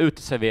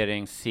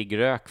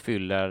uteserveringscigrök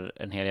fyller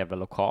en hel jävla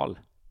lokal.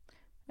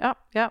 Ja.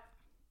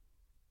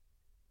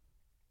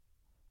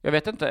 Jag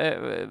vet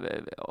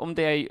inte om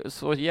det är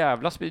så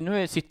jävla...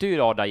 Nu sitter ju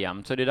jag där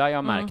jämt, så det är där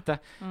jag märkte.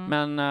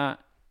 Men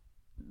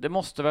det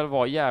måste väl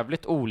vara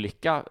jävligt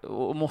olika,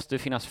 och måste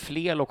finnas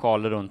fler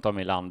lokaler runt om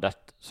i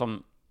landet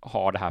som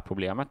har det här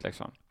problemet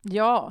liksom.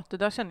 Ja, det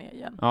där känner jag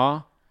igen.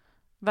 Ja.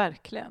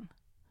 Verkligen.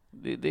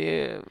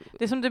 Det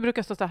är som det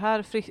brukar stå så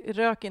här,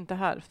 rök inte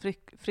här,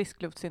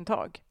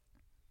 friskluftsintag.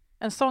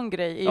 En sån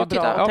grej är ju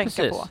bra att tänka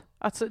precis. på.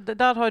 Alltså,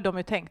 där har de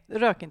ju tänkt,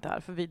 rök inte här,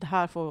 för det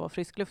här får vara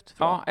friskluft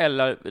från. Ja,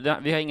 eller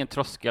vi har ingen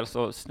tröskel,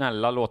 så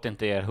snälla låt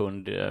inte er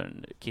hund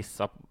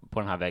kissa på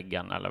den här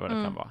väggen eller vad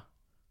det kan vara.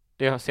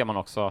 Det ser man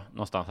också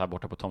någonstans här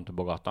borta på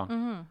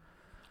Tomtebogatan.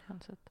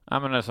 Ja,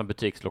 men det är som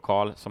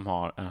butikslokal som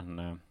har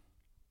en...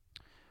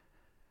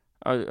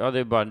 Ja, det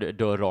är bara en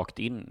dörr rakt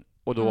in.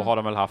 Och då har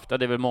de väl haft... Ja,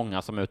 det är väl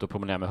många som är ute och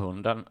promenerar med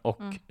hunden.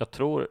 Och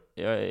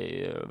jag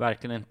är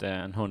verkligen inte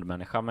en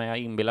hundmänniska, men jag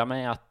inbillar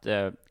mig att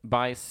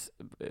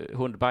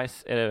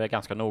hundbajs är det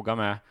ganska noga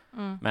med.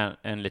 Men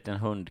en liten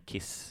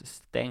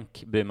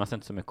hundkissstänk bryr man sig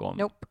inte så mycket om.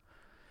 Nope.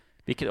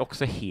 Vilket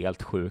också är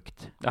helt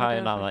sjukt. Det här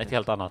är ett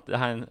helt annat. Det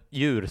här är en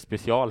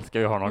djurspecial ska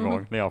jag ha någon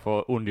gång när jag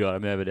får ondgöra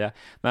mig över det.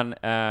 Men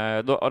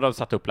då har de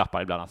satt upp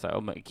lappar ibland. Alltså,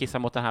 om man kissar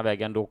mot den här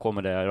väggen, då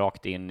kommer det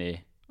rakt in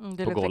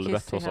på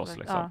golvet hos oss.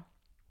 Liksom.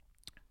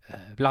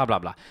 Bla bla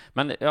bla.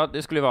 Men ja,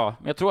 det skulle vara...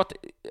 Men jag tror att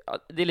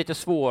det är lite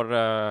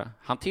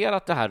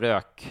svårhanterat det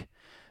här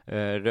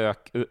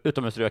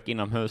utomhusrök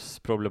inomhus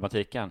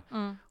problematiken.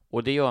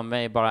 Och det gör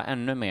mig bara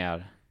ännu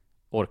mer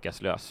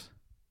orkeslös.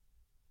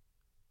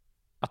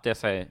 Att det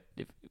säger,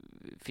 det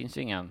finns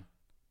ju ingen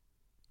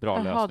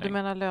bra lösning. Du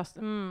menar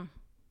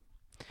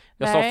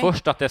Jag sa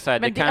först att det säger,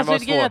 det kan vara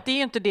svårt. Det är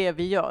ju inte det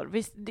vi gör.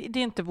 Det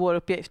är inte vår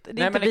uppgift.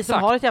 Det är inte vi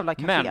som har ett jävla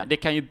café. Men det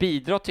kan ju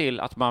bidra till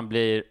att man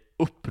blir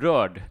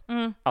upprörd.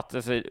 Att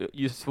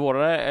ju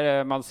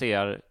svårare man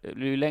ser,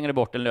 ju längre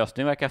bort en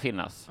lösning verkar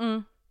finnas.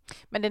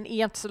 Men den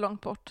är inte så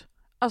långt bort.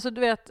 Alltså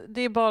du vet,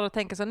 det är bara att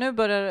tänka så här, nu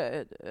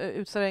börjar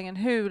utserveringen,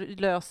 hur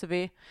löser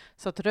vi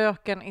så att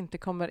röken inte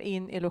kommer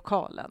in i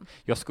lokalen?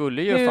 Jag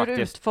skulle ju hur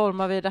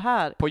utformar vi det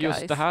här? På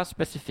just det här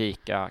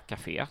specifika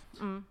caféet.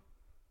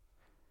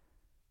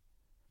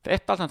 För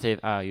ett alternativ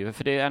är ju,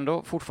 för det är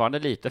ändå fortfarande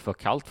lite för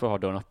kallt för att ha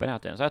dörren öppen hela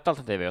tiden. Så ett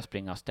alternativ är att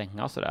springa och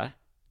stänga och sådär.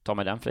 Ta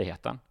med den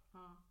friheten.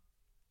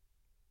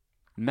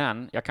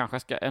 Men jag kanske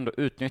ska ändå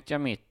utnyttja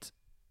mitt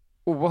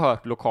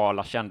oerhört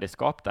lokala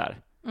kändisskap där.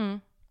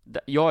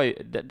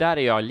 Där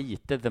är jag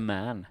lite the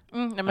man.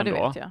 Ja, men det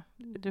vet jag.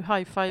 Du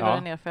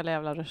high-fivar ner för hela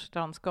jävla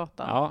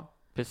Rörstrandsgatan. Ja,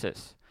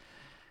 precis.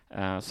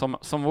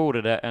 Som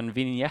vore det en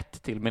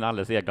vignett till min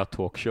alldeles egna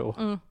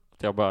talkshow.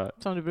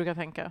 Som du brukar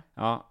tänka.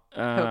 Ja,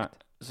 högt.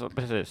 Så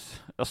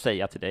precis. Jag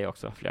säger till dig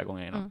också flera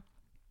gånger innan.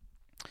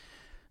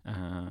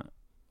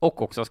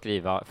 Och också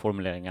skriva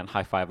formuleringen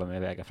high-fiva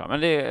med vägar fram.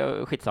 Men det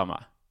är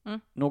skitsamma.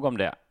 Nog om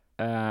det.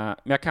 Men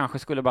jag kanske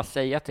skulle bara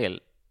säga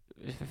till,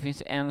 det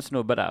finns en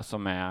snubbe där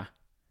som är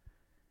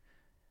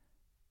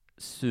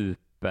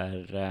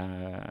super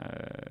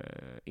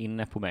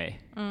inne på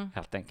mig,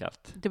 helt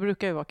enkelt. Det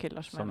brukar ju vara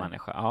killar som är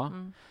människa. Ja.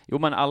 Jo,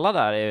 men alla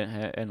där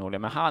är nordliga.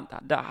 Men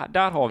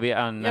där har vi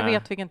en... Jag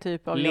vet vilken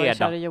typ av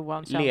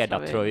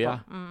ledartröja.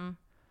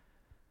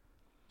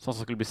 Som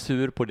skulle bli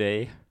sur på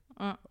dig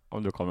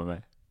om du kommer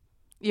med.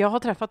 Jag har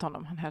träffat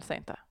honom, han hälsar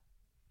inte.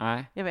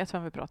 Nej. Jag vet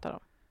vem vi pratar om.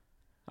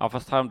 Ja,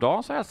 fast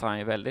häromdagen så hälsade han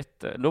ju väldigt...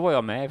 Då var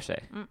jag med i och för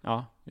sig.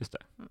 Ja, just det.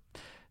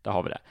 Där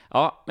har vi det.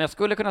 Ja, men jag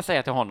skulle kunna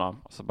säga till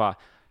honom, så bara...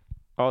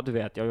 Ja, du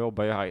vet, jag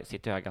jobbar ju här,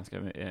 sitter här ganska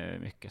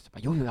mycket. Så bara,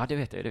 ja, det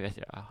vet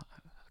jag. Ja,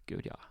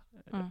 gud, ja.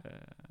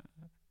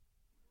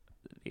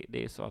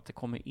 Det är så att det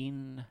kommer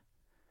in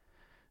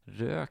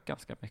rök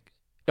ganska mycket.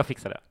 Jag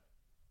fixar det.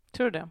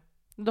 Tror du det?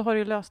 Då har du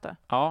ju löst det.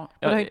 Ja.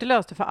 Du har ju inte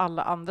löst det för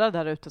alla andra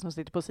där ute som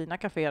sitter på sina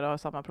kaféer och har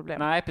samma problem.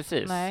 Nej,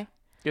 precis. Nej.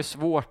 Det är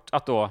svårt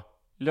att då...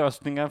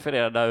 Lösningen för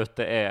er där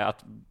ute är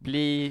att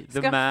bli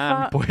the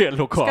man på er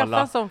lokala.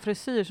 Skaffa en sån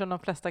frisyr som de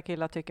flesta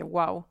killar tycker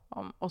wow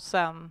om och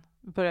sen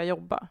börja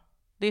jobba.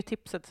 Det är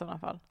tipset i sådana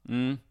fall.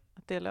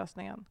 Att det är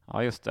lösningen.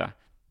 Ja, just det.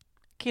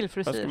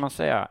 Killfrisyr. Vad ska man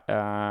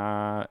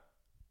säga?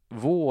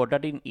 Vårda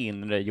din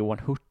inre Johan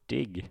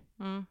Hurtig.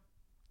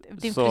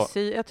 Din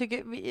frisyr, jag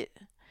tycker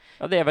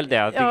Ja, det är väl det.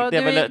 Ja, det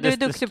är väl du är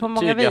duktig på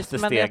många vis,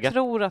 steget. Men jag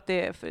tror att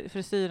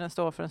frisyren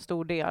står för en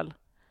stor del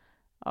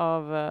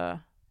av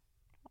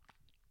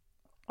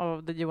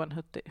av the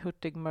Johan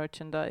Hurtig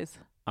merchandise.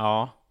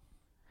 Ja.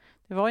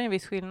 Det var ju en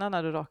viss skillnad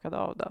när du rakade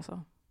av det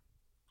alltså.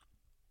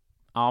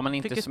 Ja, men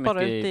inte fick så spara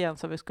mycket. Ut igen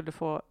så vi skulle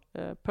få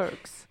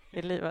perks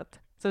i livet.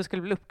 Så vi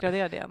skulle bli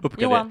uppgraderade igen.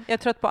 Johan, jag är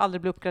trött på att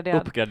aldrig bli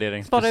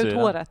uppgraderad. Spara ut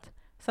håret.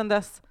 Sen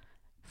dess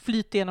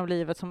flyt genom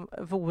livet som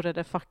vore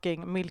det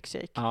fucking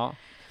milkshake. Ja,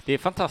 det är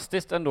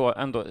fantastiskt ändå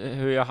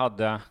hur jag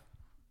hade...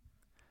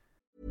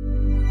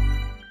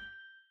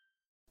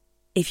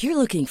 If you're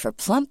looking for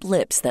plump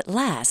lips that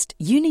last,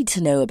 you need to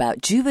know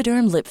about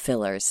Juvederm lip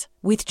fillers.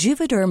 With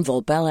Juvederm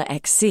Volbella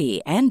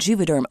XC and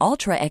Juvederm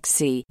Ultra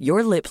XC,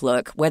 your lip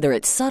look, whether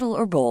it's subtle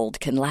or bold,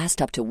 can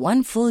last up to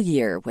 1 full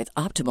year with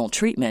optimal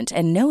treatment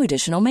and no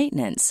additional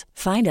maintenance.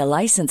 Find a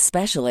licensed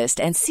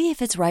specialist and see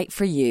if it's right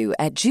for you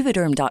at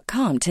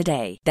Juvederm.com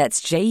today.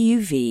 That's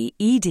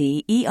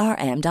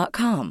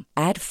JUVEDERM.com.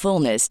 Add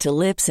fullness to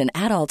lips in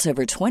adults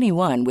over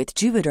 21 with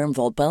Juvederm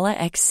Volbella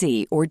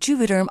XC or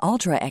Juvederm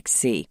Ultra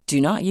XC. Do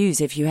not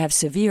use if you have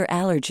severe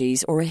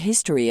allergies or a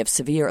history of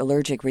severe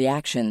allergic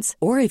reactions,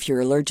 or if you're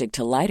allergic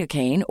to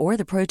lidocaine or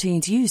the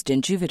proteins used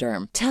in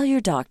Juvederm. Tell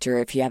your doctor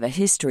if you have a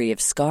history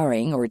of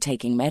scarring or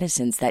taking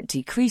medicines that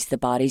decrease the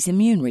body's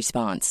immune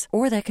response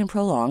or that can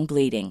prolong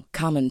bleeding.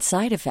 Common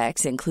side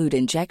effects include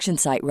injection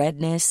site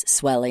redness,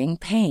 swelling,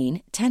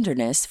 pain,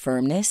 tenderness,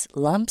 firmness,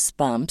 lumps,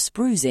 bumps,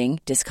 bruising,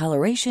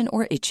 discoloration,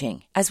 or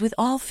itching. As with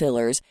all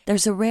fillers,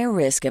 there's a rare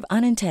risk of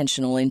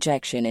unintentional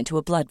injection into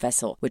a blood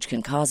vessel, which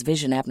can cause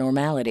vision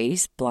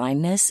abnormalities,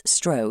 blindness,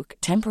 stroke,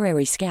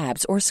 temporary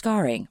scabs, or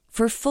scarring.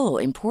 For full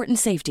important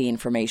safety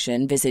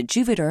information, visit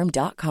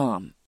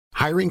Juvederm.com.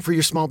 Hiring for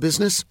your small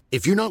business?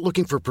 If you're not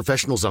looking for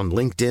professionals on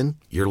LinkedIn,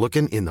 you're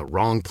looking in the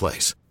wrong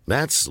place.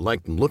 That's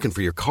like looking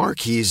for your car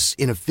keys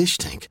in a fish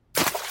tank.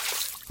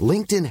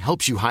 LinkedIn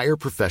helps you hire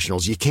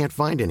professionals you can't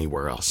find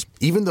anywhere else,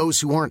 even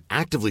those who aren't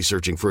actively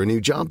searching for a new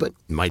job but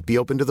might be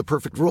open to the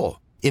perfect role.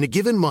 In a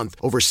given month,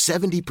 over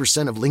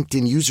 70% of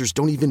LinkedIn users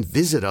don't even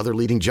visit other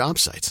leading job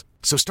sites.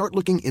 So start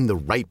looking in the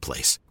right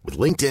place. With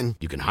LinkedIn,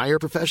 you can hire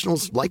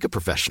professionals like a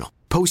professional.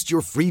 Post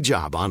your free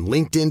job on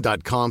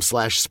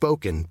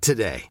linkedin.com/spoken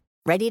today.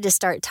 Ready to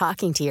start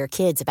talking to your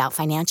kids about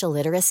financial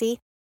literacy?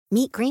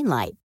 Meet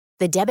Greenlight,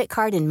 the debit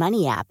card and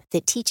money app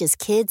that teaches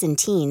kids and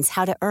teens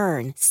how to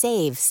earn,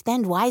 save,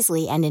 spend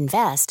wisely, and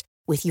invest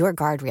with your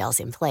guardrails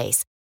in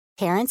place.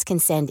 Parents can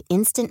send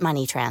instant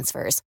money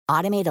transfers,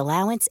 automate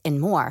allowance, and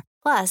more.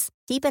 Plus,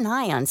 keep an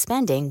eye on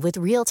spending with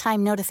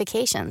real-time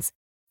notifications.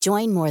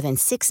 Join more than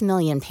 6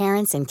 million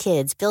parents and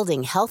kids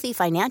building healthy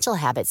financial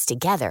habits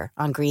together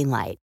on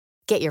Greenlight.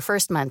 Get your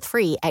first month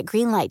free at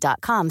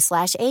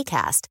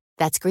greenlight.com/ACAST.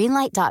 That's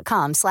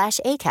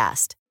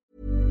greenlight.com/ACAST.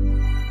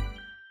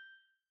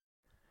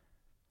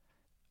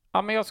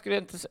 Ja, men jag skulle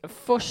inte...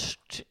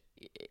 Först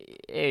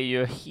är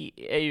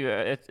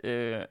ju ett,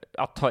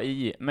 att ta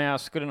i, men jag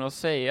skulle nog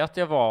säga att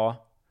jag var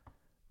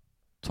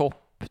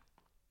topp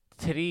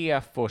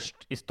 3 först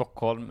i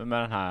Stockholm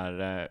med den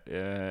här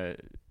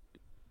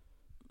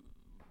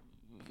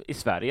i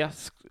Sverige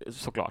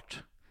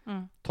såklart.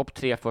 Topp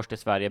 3 först i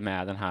Sverige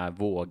med den här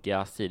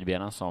vågiga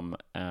sidbenen som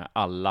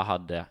alla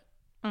hade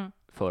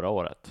förra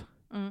året.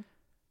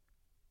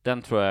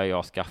 Den tror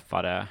jag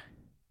skaffade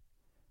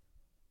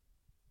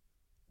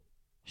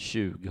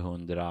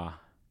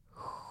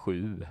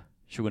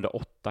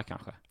 2008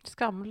 kanske.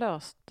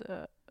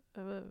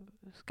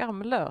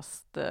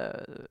 Skamlöst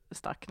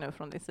stack nu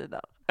från din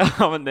sida.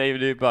 Ja, men det är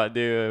ju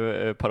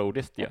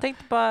parodiskt. Jag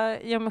tänkte bara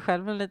ge mig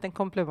själv en liten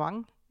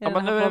komplimang. Ja,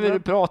 men när vi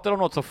pratar om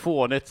något så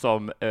fånigt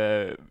som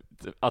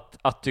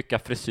att tycka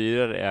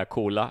frisyrer är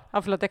coola.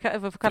 Ja, förlåt, jag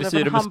får kalla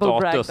frisyrer det med humble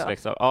status brag,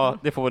 liksom. Ja,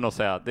 det får vi nog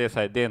säga. Det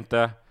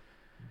är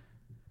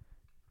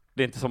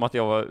inte som att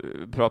jag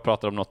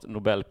pratar om något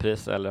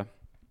Nobelpris eller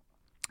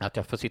att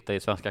jag får sitta i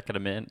Svenska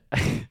Akademin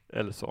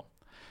eller så.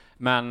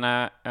 Men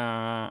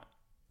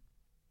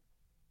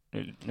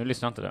nu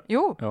lyssnar jag inte det.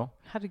 Jo,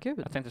 herregud.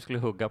 Jag tänkte jag skulle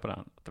hugga på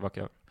den. Det var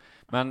kul.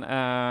 Men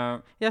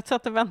jag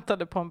satt och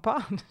väntade på en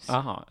punch.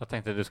 Aha, jag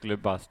tänkte att du skulle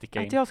bara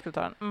sticka in. Att jag skulle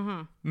ta den.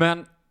 Mm-hmm.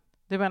 Men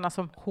du menar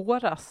som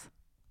håras?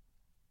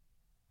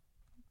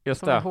 Just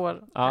som det.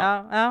 Hår.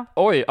 Ja. Ja.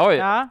 Oj.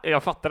 Ja.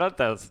 Jag fattar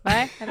inte ens.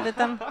 Nej, en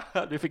liten...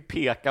 Du fick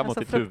peka mot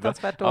ditt huvud.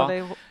 Fruktansvärt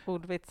dålig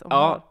ordvits om hår.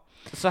 Hår.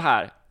 Så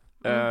här.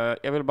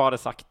 Jag vill bara ha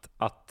sagt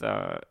att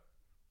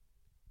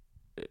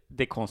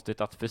det är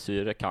konstigt att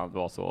frisyrer kan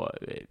vara så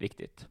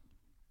viktigt.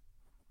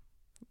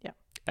 Ja.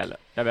 Eller,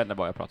 jag vet inte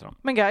vad jag pratar om.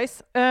 Men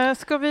guys,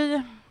 ska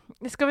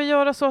vi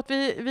göra så att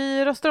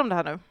vi röstar om det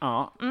här nu?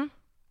 Ja.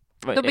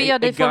 Då ber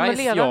jag dig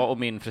formulera. Jag och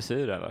min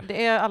frisyr, eller?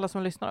 Det är alla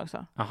som lyssnar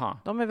också. Aha.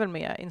 De är väl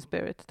med in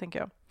spirit, tänker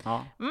jag.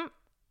 Ja.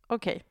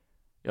 Okej.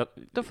 Okay.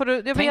 Då får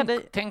du...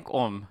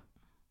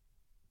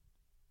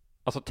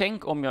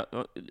 Tänk om jag...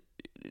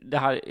 Det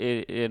här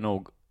är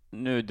nog...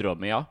 Nu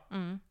drömmer jag.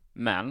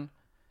 Men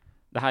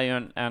det här är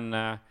ju en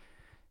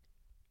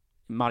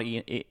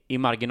i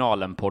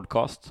marginalen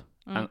podcast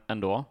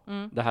ändå.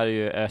 Det här är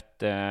ju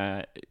ett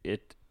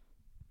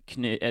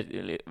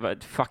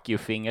fuck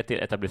you-finger till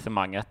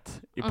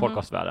etablissemanget i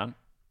podcastvärlden.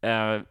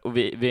 Och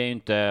vi är ju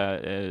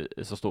inte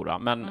så stora.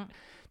 Men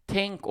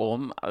tänk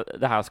om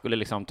det här skulle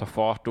liksom ta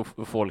fart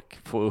och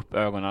folk får upp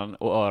ögonen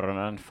och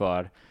öronen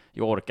för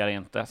jag orkar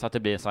inte, så att det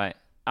blir så här,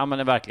 ja men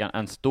det är verkligen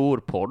en stor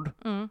podd.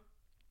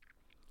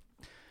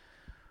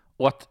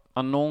 Och att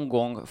man någon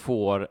gång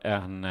får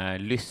en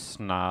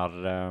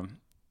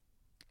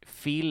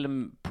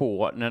lyssnarfilm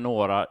på när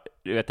några,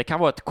 du vet, det kan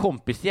vara ett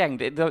kompisgäng.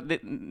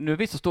 Nu är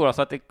vi så stora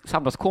så att det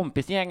samlas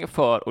kompisgäng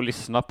för att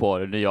lyssna på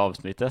det nya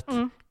avsnittet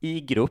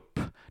i grupp.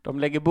 De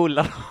lägger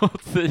bullar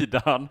åt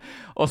sidan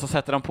och så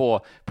sätter de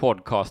på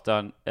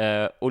podcasten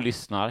och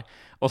lyssnar.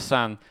 Och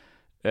sen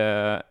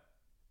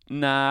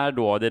när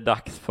då det är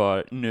dags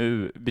för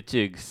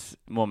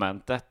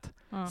betygsmomentet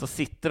så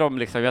sitter de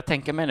liksom, jag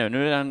tänker mig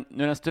nu är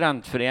det en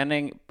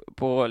studentförening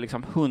på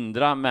liksom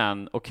 100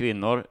 män och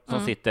kvinnor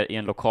som sitter i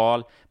en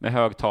lokal med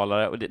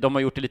högtalare, och de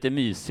har gjort det lite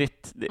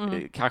mysigt.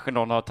 Kanske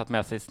någon har tagit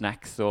med sig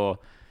snacks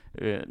och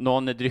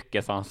någon är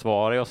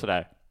dryckesansvarig och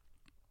sådär.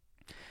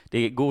 Det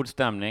är god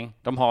stämning.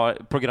 De har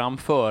program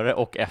före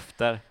och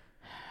efter.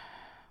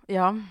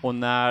 Ja. Och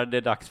när det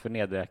är dags för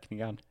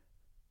nedräkningen,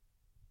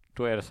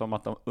 då är det som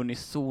att de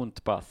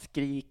unisont bara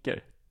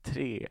skriker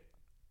 3,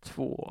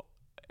 2,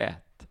 1.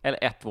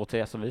 Eller 1, 2,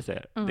 3 som vi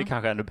säger. Det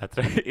kanske är ännu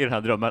bättre i den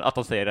här drömmen att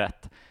de säger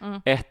rätt.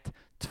 1,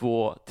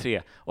 2,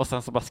 3. Och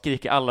sen så bara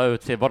skriker alla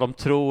ut sig vad de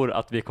tror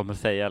att vi kommer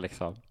säga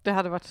liksom. Det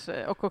hade varit,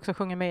 och också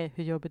sjunga med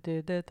hur jobbigt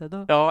är detta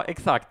då? Ja,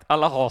 exakt.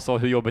 Alla har så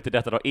hur jobbigt är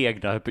detta då,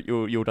 egna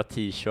gjorda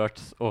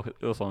t-shirts och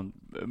sån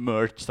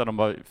merch som de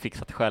har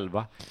fixat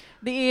själva.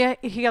 Det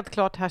är helt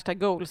klart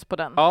 #goals på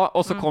den. Ja,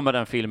 och så kommer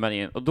den filmen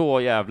in och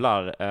då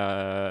jävlar,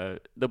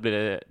 då blir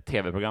det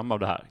tv-program av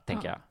det här,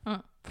 tänker jag.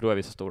 För då är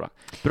vi så stora.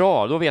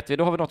 Bra, då vet vi,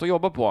 då har vi något att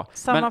jobba på.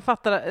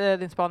 Sammanfatta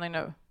din spaning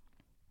nu.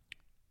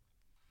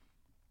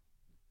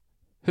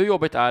 Hur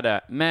jobbigt är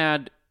det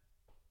med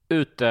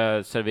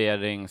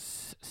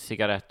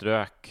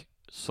uteserveringscigarettrök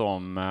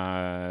som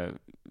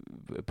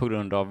på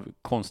grund av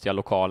konstiga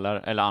lokaler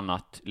eller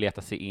annat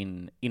letar sig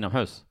in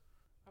inomhus?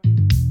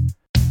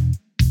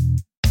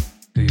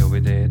 Hur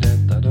jobbigt är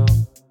detta då?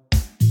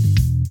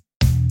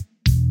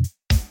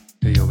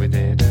 Hur jobbigt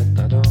är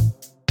detta då?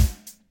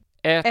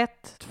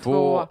 1,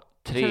 2,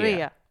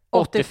 3,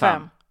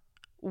 85.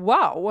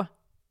 Wow!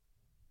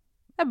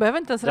 Jag behöver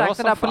inte ens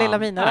räkna där på lilla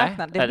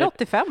miniräknaren. Det blir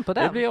 85 på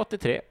den. Det blir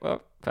 83,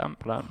 5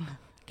 på den.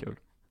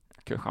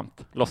 Kul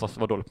skämt. Låtsas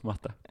vara dålig på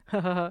matte.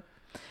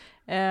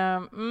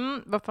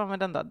 Vad fan var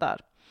den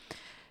där?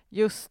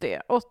 Just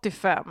det,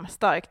 85.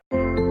 Starkt.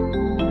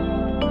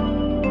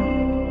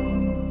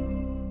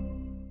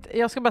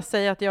 Jag ska bara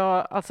säga att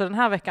jag alltså den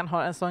här veckan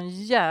har en sån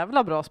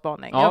jävla bra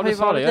spaning. Ja, jag har ju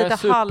varit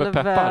lite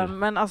halv,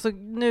 men alltså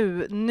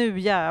nu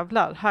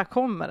jävlar, här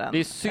kommer den. Det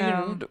är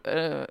synd.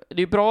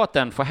 Det är bra att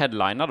den får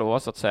headlina då,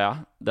 så att säga,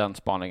 den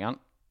spaningen.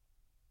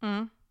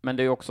 Men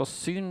det är också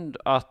synd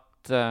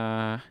att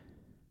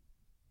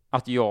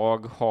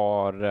jag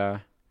har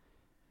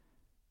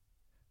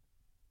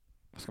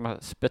ska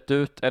man spett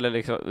ut eller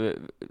liksom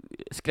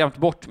skrämt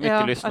bort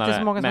mycket lyssnare, att det är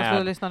så många som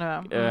med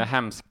lyssna nu.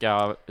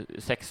 Hemska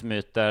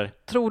sexmyter.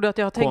 Tror du att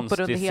jag har tänkt på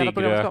det under hela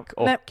programmet?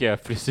 Och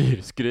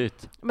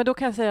frisyrskryt. Men då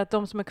kan jag säga att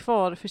de som är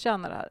kvar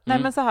förtjänar det här.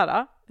 Nej, men så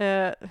här.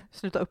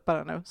 Sluta upp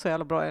bara nu, så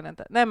jävla bra är det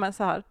inte. Nej, men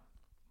så här.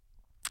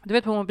 Du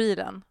vet på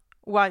mobilen,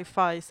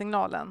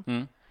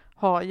 wifi-signalen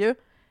har ju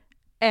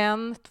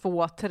 1,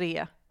 2,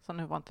 3, så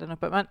nu var inte den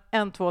uppe, men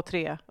 1, 2,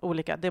 3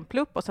 olika. Det är en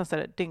plupp och sen så är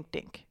det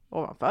dink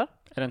ovanför.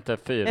 Är det inte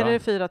 4? Är det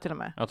 4 till och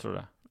med? Jag tror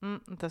det.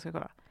 Inte ska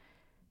kolla.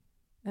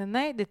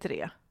 Nej, det är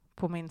 3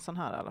 på min sån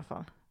här i alla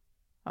fall.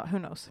 Ja, who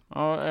knows.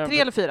 3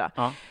 eller 4.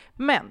 Ja.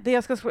 Men det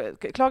jag ska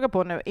klaga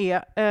på nu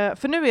är,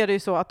 för nu är det ju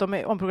så att de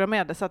är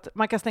omprogrammerade så att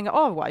man kan stänga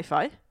av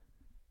wifi.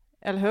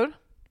 Eller hur?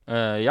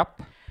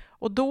 Japp.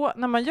 Och då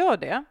när man gör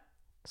det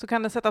så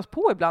kan den sättas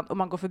på ibland om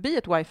man går förbi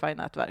ett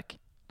wifi-nätverk.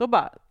 Då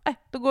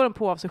då går den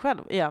på av sig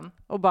själv igen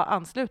och bara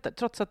ansluter.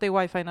 Trots att det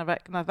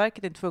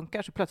wifi-nätverket inte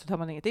funkar så plötsligt har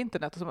man inget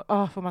internet och så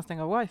får man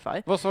stänga av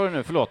wifi. Vad sa du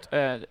nu? Förlåt.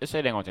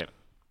 Säg det en gång till.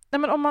 Nej,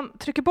 men om man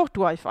trycker bort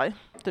wifi,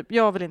 typ,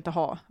 jag vill inte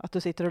ha att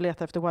du sitter och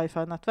letar efter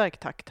wifi-nätverk,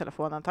 tack,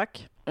 telefonen,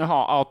 tack.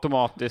 Jaha,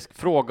 automatisk,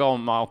 fråga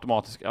om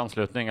automatisk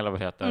anslutning eller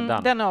vad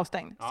heter den är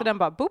avstängd, så den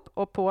bara boop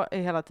och på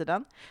hela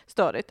tiden.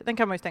 Störigt, den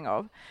kan man ju stänga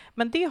av.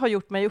 Men det har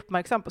gjort mig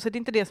uppmärksam på, så det är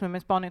inte det som är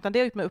min spaning, utan det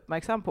har gjort mig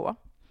uppmärksam på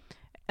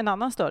en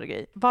annan större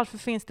grej. Varför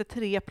finns det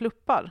 3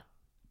 pluppar?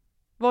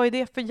 Vad är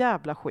det för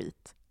jävla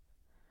skit?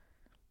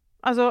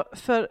 Alltså,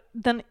 för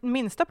den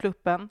minsta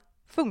pluppen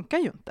funkar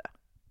ju inte.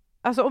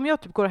 Alltså om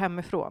jag typ går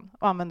hemifrån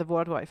och använder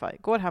vårt wifi,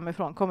 går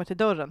hemifrån, kommer till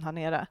dörren här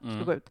nere,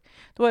 ska gå ut,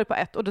 då är det på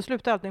 1 och då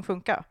slutar allting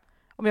funka.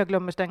 Om jag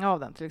glömmer stänga av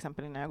den till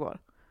exempel innan jag går.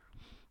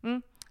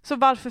 Så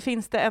varför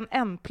finns det en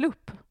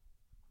N-plupp?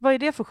 Vad är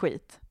det för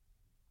skit?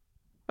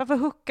 Varför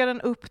hookar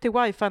den upp till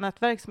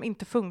wifi-nätverk som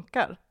inte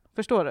funkar?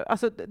 Förstår du?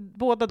 Alltså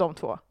båda de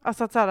två.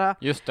 Alltså att så här,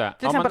 just det.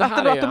 Till exempel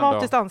att det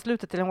automatiskt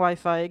ansluter till en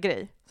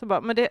wifi-grej. Så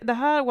bara, men det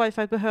här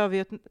wifi behöver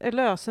ju ett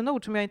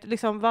lösenord som jag inte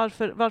liksom,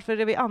 varför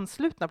är vi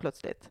anslutna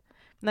plötsligt?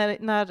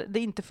 När det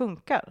inte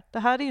funkar. Det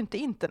här är ju inte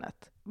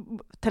internet.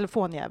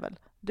 Telefonjävel.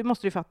 Det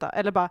måste du fatta.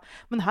 Eller bara,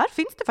 men här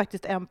finns det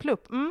faktiskt en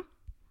plupp.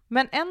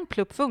 Men en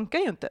plupp funkar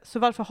ju inte, så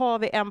varför har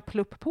vi en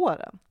plupp på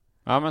den?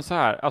 Ja, men så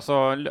här,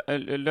 alltså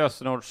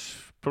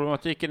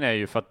lösenordsproblematiken är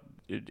ju för att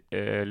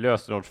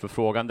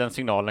lösenordsförfrågan, den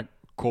signalen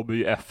kommer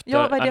ju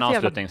efter en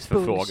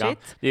anslutningsförfrågan.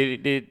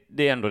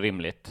 Det är ändå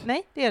rimligt.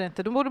 Nej, det är det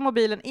inte. Då borde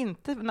mobilen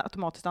inte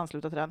automatiskt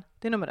ansluta till den.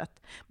 Det är nummer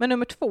 1. Men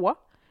nummer 2,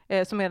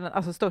 som är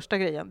den största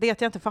grejen, det är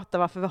att jag inte fattar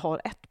varför vi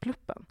har ett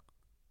pluppen.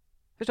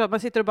 Förstår du? Man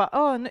sitter och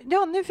bara,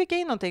 nu fick jag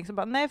in någonting. Så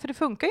bara, nej, för det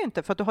funkar ju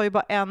inte, för att du har ju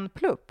bara en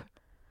plupp.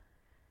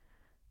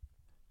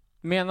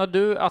 Menar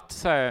du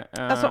att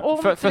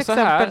om till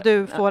exempel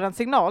du får en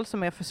signal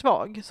som är för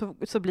svag,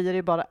 så blir det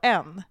ju bara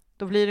en.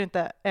 Då blir det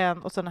inte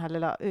en och så den här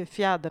lilla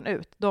fjädern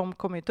ut. De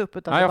kommer ju inte upp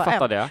utan jag bara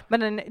fattar en. Det.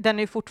 Men den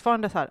är ju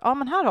fortfarande så här,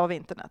 men här har vi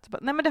internet.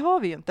 Nej, men det har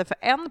vi ju inte, för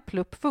en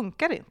plupp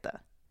funkar inte.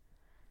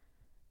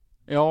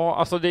 Ja,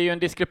 alltså det är ju en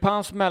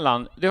diskrepans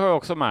mellan, det har jag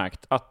också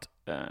märkt, att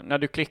när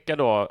du klickar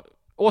då,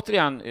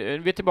 återigen,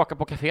 vi är tillbaka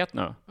på kaféet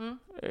nu.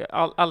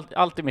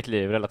 Allt i mitt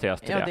liv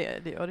relateras till det. Ja,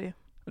 det gör det.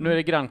 Nu är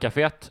det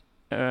grannkaféet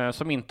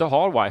som inte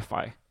har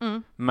wifi,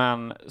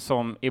 men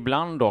som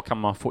ibland då kan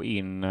man få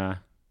in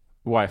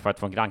wifi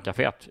från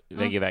grannkaféet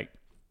vägg i vägg.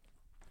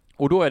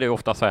 Och då är det ju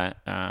ofta så här,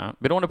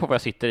 beroende på var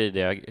jag sitter i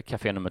det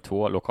café nummer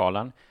 2,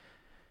 lokalen,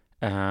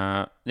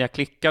 när jag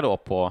klickar då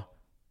på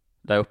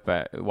där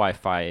uppe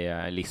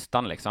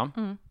wifi-listan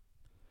liksom,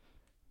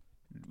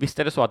 visst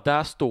är det så att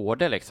där står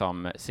det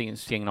liksom sin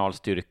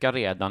signalstyrka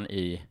redan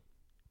i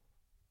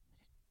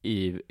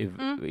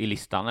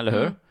listan, eller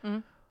hur?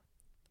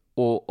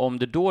 Och om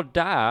det då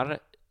där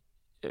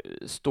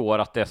står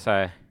att det är så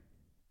här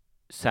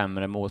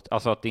sämre mot,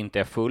 alltså att det inte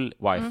är full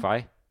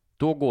wifi,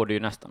 då går det ju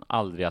nästan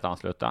aldrig att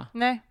ansluta.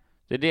 Nej.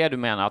 Det är det du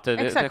menar, att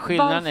exakt.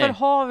 Varför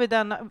har vi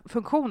den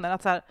funktionen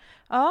att så här,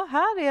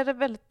 här är det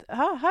väldigt,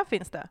 här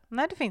finns det.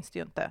 Nej, det finns det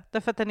ju inte.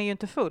 Därför att den är ju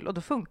inte full och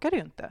då funkar det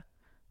ju inte.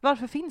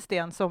 Varför finns det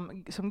en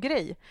som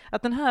grej?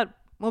 Att den här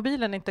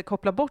mobilen inte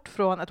kopplar bort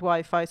från ett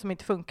wifi som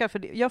inte funkar,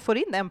 för jag får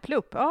in en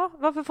plupp. Ja,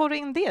 varför får du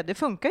in det? Det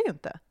funkar ju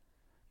inte.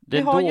 Det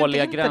är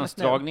dåliga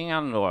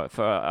gränsdragningen då,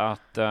 för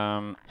att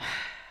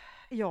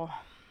ja.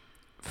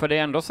 För det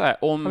är ändå så här,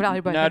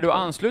 när du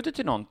ansluter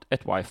till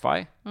ett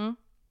wifi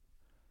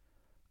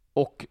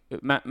och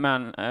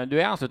men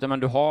du är ansluten, men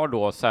du har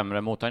då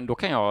sämre mottagning, då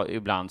kan jag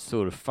ibland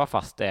surfa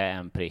fast det är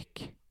en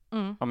prick.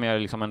 Om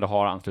jag liksom ändå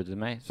har anslutit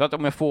mig. Så att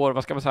om jag får,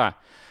 vad ska man säga?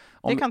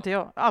 Det kan inte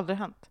jag. Aldrig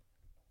hänt.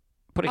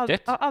 På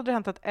riktigt? Aldrig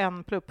hänt att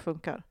en plupp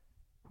funkar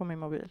på min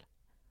mobil.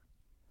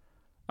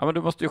 Ja, men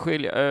du måste ju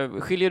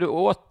skiljer du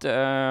åt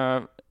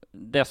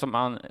det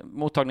som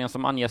mottagningen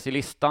som anges i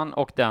listan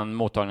och den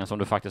mottagningen som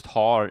du faktiskt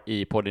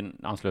har på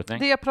din anslutning?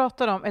 Det jag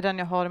pratar om är den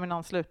jag har i min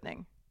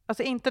anslutning.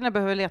 Alltså inte när jag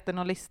behöver leta i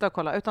någon lista och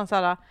kolla, utan så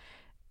här,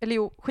 eller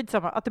jo,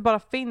 skitsamma, att det bara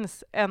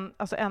finns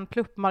en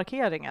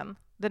pluppmarkeringen.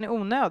 Den är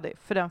onödig,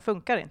 för den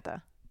funkar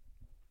inte.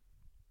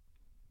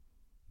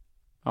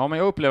 Ja, men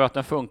jag upplever att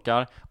den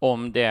funkar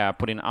om det är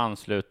på din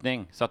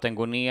anslutning, så att den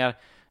går ner,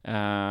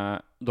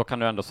 då kan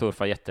du ändå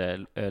surfa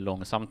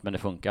jättelångsamt, men det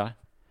funkar.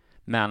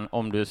 Men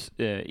om du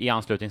i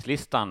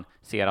anslutningslistan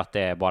ser att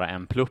det är bara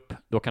en plupp,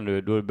 då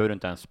behöver du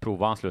inte ens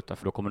prova ansluta,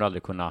 för då kommer du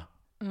aldrig kunna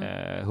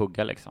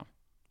hugga liksom.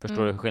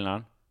 Förstår du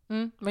skillnaden?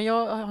 Men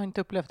jag har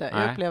inte upplevt det.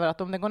 Nej. Jag upplever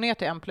att om det går ner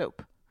till en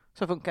plupp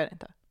så funkar det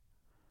inte.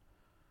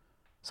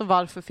 Så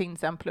varför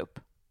finns en plupp?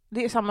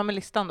 Det är samma med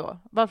listan då.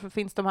 Varför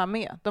finns de här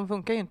med? De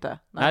funkar ju inte.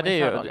 Nej, det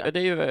är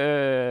ju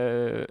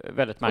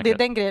väldigt märkligt. Och det är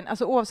den grejen.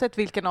 Alltså, oavsett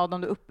vilken av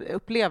dem du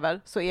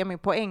upplever, så är min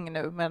poäng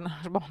nu med den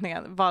här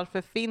spaningen.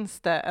 Varför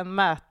finns det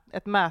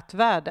ett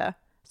mätvärde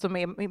som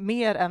är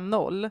mer än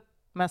 0,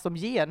 men som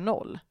ger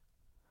 0?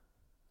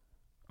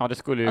 Ja, det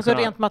skulle ju alltså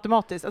rent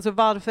matematiskt. Alltså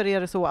varför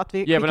är det så att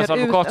vi Djävulens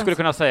advokat skulle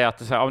kunna säga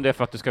att om det är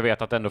för att du ska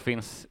veta att det ändå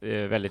finns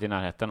väldigt i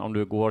närheten. Om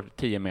du går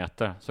 10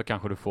 meter så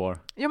kanske du får...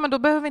 Ja, men då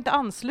behöver vi inte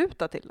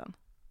ansluta till den.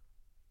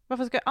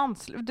 Varför ska jag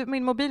ansluta?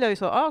 Min mobil är ju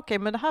så, okej,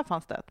 men det här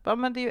fanns det. Ja,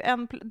 men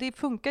det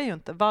funkar ju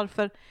inte.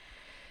 Varför?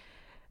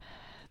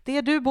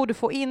 Det du borde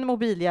få in,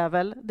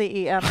 mobiljävel,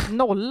 det är en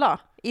 0,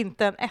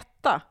 inte en 1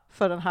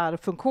 för den här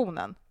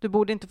funktionen. Du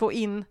borde inte få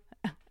in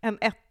en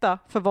 1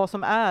 för vad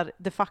som är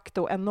de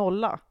facto en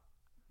 0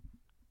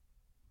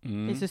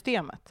 i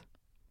systemet.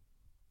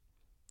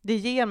 Det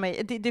ger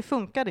mig, det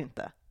funkar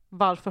inte.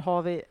 Varför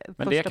har vi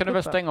men det kan du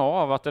väl stänga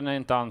av, att den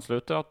inte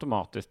ansluter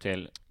automatiskt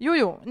till...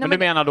 Jo. Men du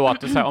menar då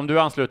att om du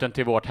ansluter den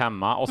till vårt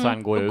hemma och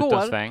sen går ut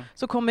en sväng,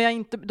 så kommer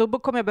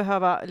jag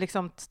behöva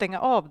liksom stänga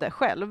av det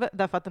själv,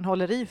 därför att den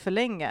håller i för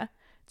länge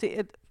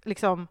till,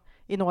 liksom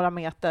i några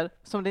meter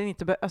som den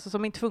inte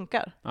som inte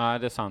funkar. Nej,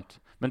 det är sant.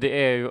 Men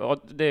det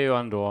är ju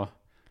ändå...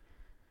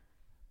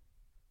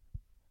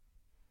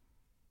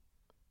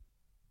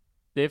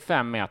 Det är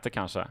 5 meter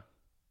kanske.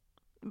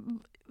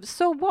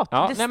 So what?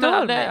 Ja, det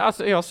stör mig.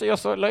 Alltså,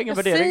 jag la ingen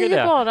värdering i det.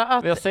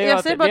 Jag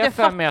säger bara att jag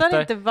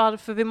fattar inte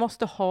varför vi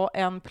måste ha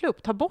en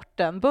plupp. Ta bort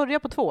den. Börja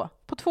på 2.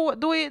 På 2,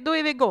 då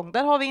är vi igång.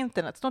 Där har vi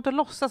internet. Stå inte och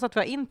låtsas att vi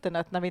har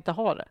internet när vi inte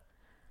har det.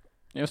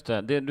 Just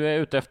det. Du är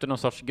ute efter någon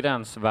sorts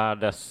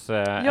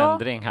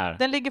gränsvärdesändring här.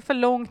 Den ligger för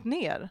långt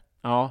ner.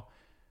 Ja.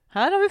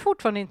 Här har vi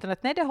fortfarande internet.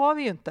 Nej, det har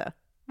vi ju inte.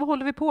 Vad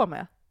håller vi på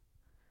med?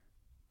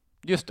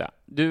 Just det.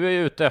 Du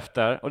är ute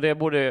efter, och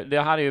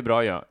det här är ju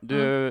bra ju.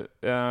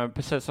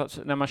 Precis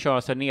när man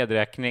kör sig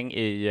nedräkning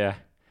i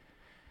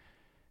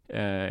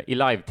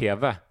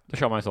live-tv, då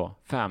kör man ju så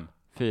 5,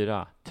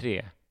 4,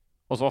 3.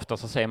 Och så ofta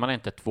så säger man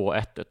inte 2,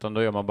 1, utan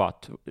då gör man bara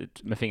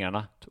med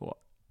fingrarna 2.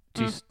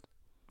 Tyst.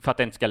 För att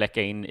det inte ska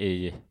läcka in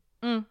i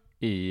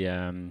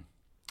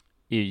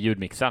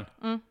ljudmixen.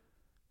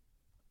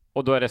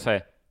 Och då är det så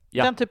här,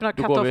 ja, den typen av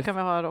cut-off kan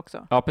vi ha här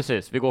också. Ja,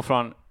 precis. Vi går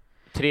från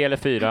 3 eller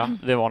 4,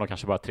 det var nog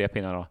kanske bara 3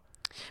 pinnar då.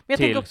 Men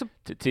jag också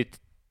till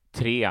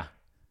 3.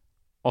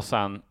 Och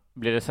sen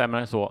blir det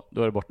sämre än så,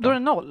 då är det borta. Då är det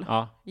 0.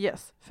 Ja.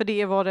 Yes, för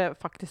det är vad det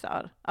faktiskt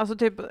är. Alltså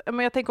typ, men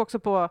jag tänker också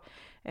på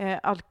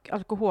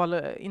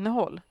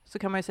alkoholinnehåll. Så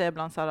kan man ju säga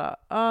ibland så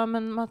här,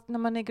 men när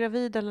man är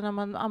gravid eller när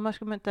man ammar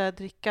ska man inte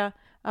dricka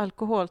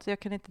alkohol, så jag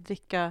kan inte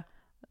dricka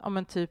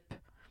typ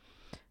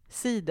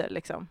cider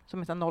liksom,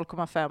 som är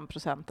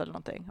 0,5% eller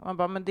någonting. Och man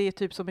bara, men det är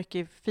typ så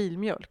mycket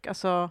filmjölk.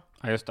 Alltså,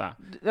 ja, just det.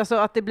 Alltså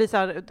att det blir så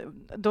här,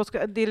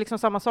 det är liksom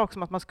samma sak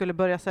som att man skulle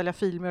börja sälja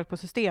filmjölk på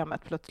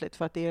systemet plötsligt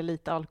för att det är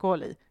lite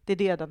alkohol i. Det är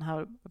det den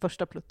här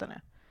första plutten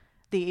är.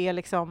 Det är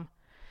liksom...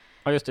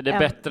 Ja, just det. Det är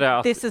bättre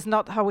att... This is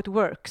not how it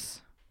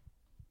works.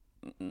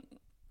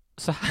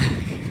 Så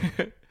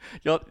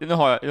nu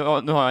har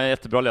jag en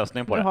jättebra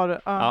lösning på det. Har du,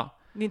 ja.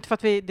 Det är inte för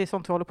att det är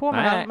sånt vi håller på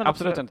med. Nej, men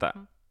absolut inte.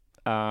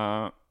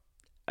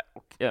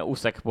 Jag är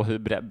osäker på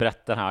hur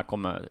brett den här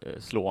kommer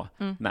slå.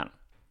 Men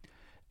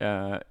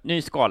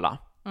ny skala.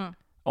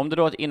 Om det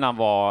då innan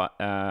var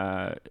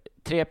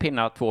 3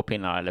 pinnar, 2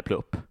 pinnar eller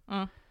plupp.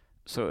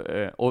 Så,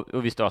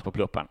 och vi störs på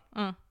pluppen.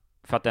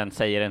 För att den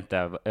säger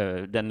inte,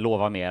 den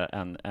lovar mer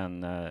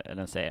än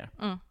den säger.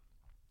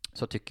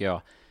 Så tycker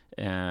jag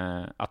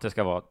att det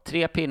ska vara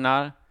 3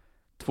 pinnar,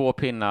 2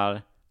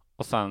 pinnar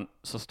och sen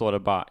så står det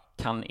bara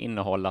kan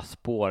innehålla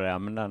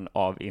spårämnen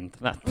av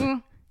internet.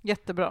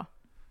 Jättebra.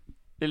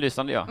 Det är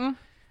lysande, ja.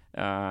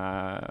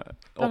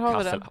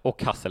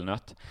 Och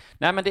hasselnöt.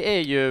 Nej, men det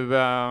är ju...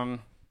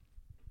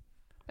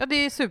 ja, det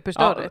är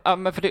superstörigt. Ja,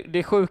 men för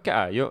det sjuka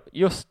är ju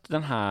just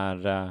den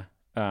här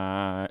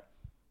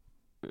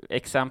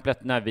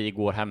exemplet när vi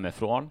går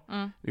hemifrån.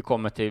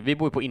 Vi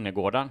bor på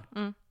innergården.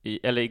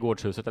 Eller i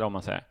gårdshuset, eller om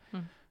man säger.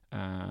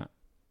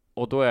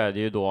 Och då är det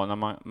ju då när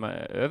man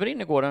över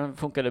innergården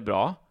funkar det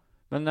bra.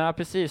 Men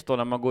precis då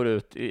när man går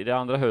ut i det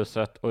andra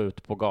huset och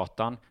ut på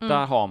gatan,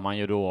 där har man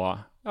ju då,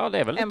 ja, det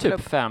är väl typ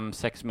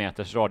 5-6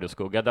 meters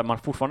radioskugga där man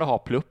fortfarande har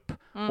plupp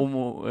och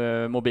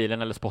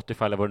mobilen eller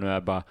Spotify eller vad det nu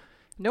är bara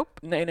nope.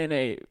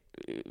 Nej.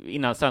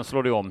 Innan sen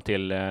slår det om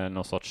till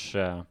någon sorts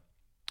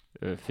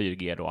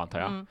 4G då, antar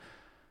jag.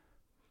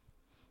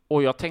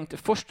 Och jag tänkte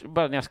först,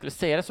 bara när jag skulle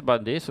säga det, så bara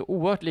det är så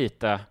oerhört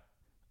lite.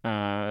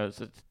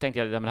 Så tänkte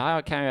jag, men det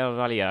här kan jag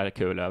raljera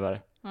kul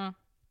över.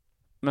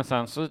 Men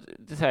sen så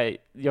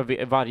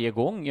varje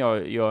gång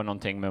jag gör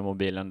någonting med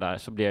mobilen där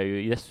så blir jag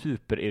ju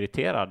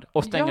superirriterad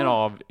och stänger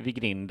av vid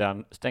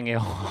grinden, stänger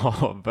jag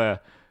av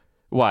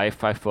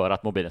wifi för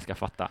att mobilen ska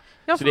fatta.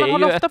 Ja, så man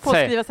håller ofta på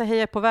att skriva sig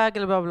hej på väg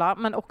eller bla bla,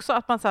 men också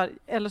att man så här,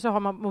 eller så har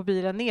man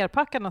mobilen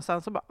nerpackad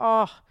någonstans så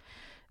bara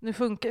nu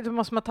funkar, då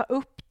måste man ta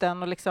upp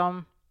den och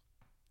liksom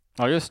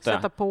just det.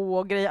 Sätta på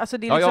och grejer. Alltså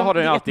det är liksom, jag har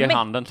den alltid i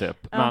handen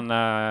typ. Ja. Men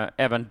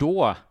även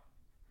då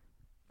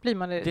blir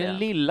man det är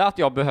lilla att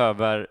jag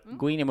behöver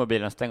gå in i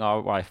mobilen, stänga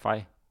av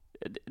wifi.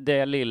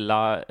 Det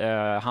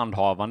lilla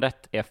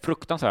handhavandet är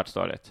fruktansvärt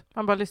störigt.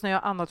 Man bara lyssnar,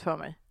 jag annat för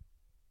mig.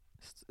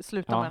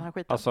 Sluta med den här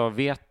skiten. Alltså,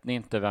 vet ni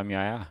inte vem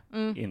jag är?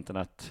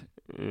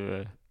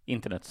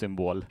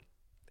 Internetsymbol.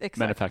 Exakt.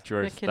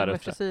 Manufacturers där ute.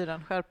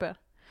 Frisyren, skärp er.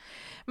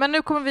 Men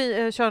nu kommer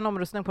vi köra en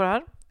omröstning på det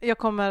här. Jag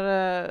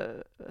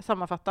kommer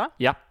sammanfatta.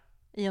 Ja.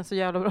 I en så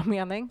jävla bra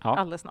mening. Ja.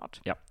 Alldeles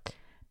snart. Ja.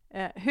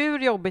 Hur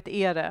jobbigt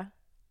är det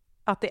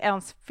att det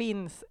ens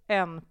finns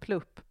en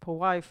plupp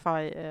på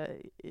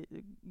wifi-grejen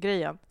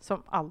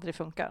som aldrig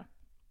funkar?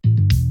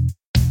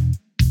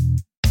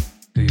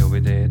 Hur gör vi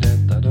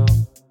detta då?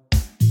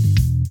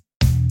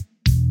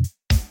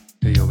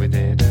 Hur gör vi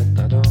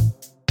detta då?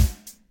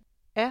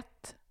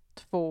 1,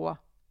 2,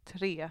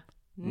 3,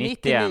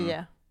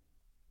 99.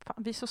 Fan,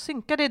 vi är så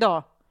synkade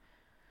idag.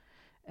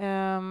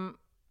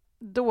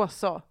 Då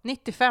så.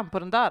 95 på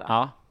den där.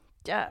 Ja.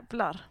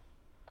 Jävlar.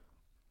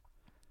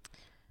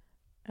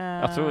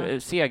 Jag tror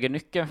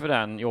segernyckeln för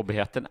den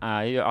jobbigheten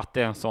är ju att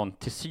det är en sån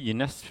till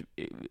synes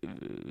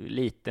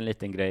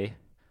liten grej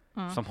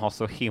som har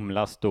så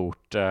himla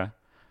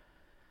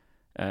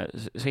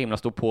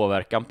stor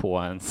påverkan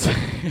på ens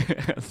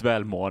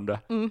välmående.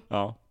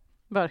 Ja.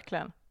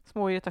 Verkligen.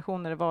 Små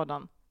irritationer i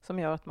vardagen som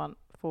gör att man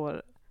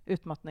får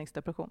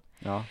utmattningsdepression.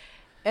 Ja.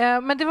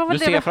 Men det var väl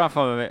du ser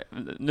framför mig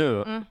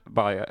nu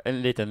bara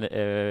en liten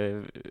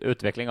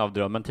utveckling av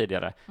drömmen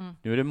tidigare.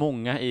 Nu är det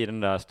många i den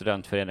där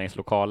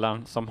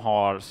studentföreningslokalen som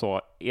har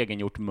så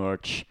egengjort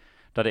merch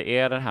där det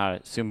är den här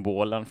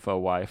symbolen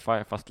för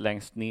wifi, fast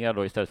längst ner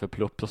då istället för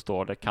plupp så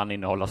står det kan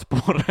innehålla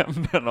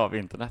spårämnen av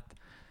internet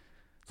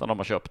som de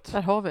har köpt.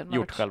 Där har vi en merch.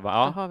 Gjort själva.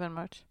 Ja. Där har vi en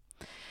merch.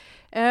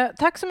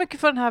 Tack så mycket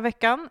för den här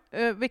veckan.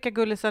 Vilka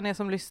gullisar ni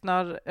som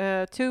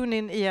lyssnar. Tune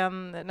in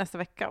igen nästa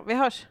vecka. Vi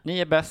hörs. Ni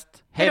är bäst.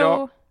 Hej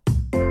då!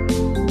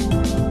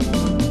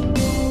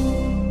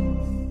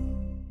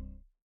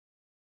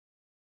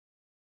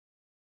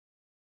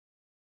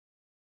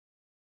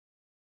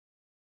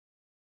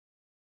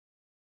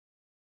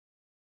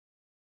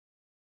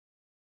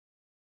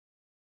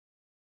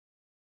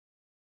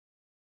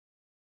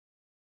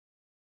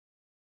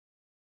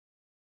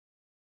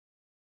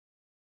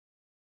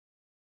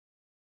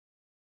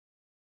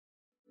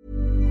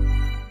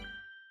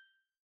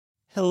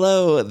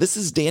 Hello, this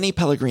is Danny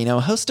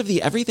Pellegrino, host of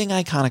the Everything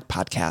Iconic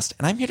podcast,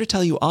 and I'm here to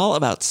tell you all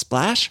about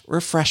Splash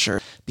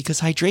Refresher, because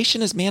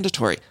hydration is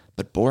mandatory,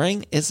 but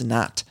boring is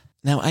not.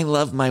 Now, I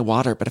love my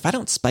water, but if I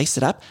don't spice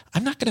it up,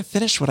 I'm not going to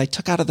finish what I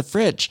took out of the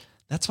fridge.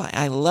 That's why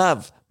I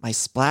love my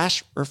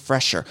Splash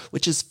Refresher,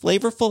 which is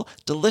flavorful,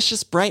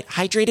 delicious, bright,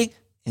 hydrating,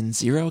 and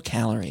 0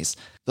 calories.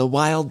 The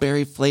wild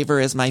berry flavor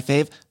is my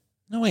fave.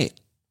 No,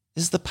 wait,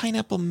 is the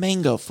pineapple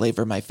mango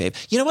flavor my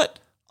fave? You know what?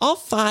 All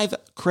 5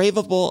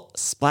 craveable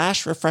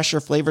Splash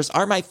Refresher flavors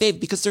are my fave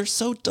because they're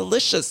so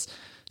delicious.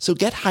 So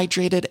get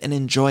hydrated and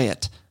enjoy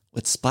it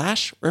with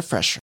Splash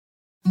Refresher.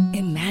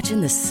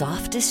 Imagine the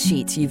softest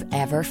sheets you've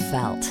ever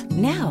felt.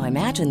 Now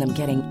imagine them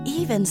getting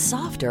even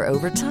softer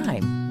over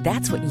time.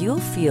 That's what you'll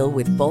feel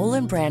with Boll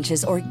 &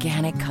 Branch's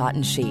organic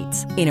cotton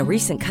sheets. In a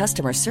recent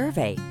customer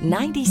survey,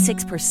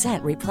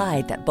 96%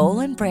 replied that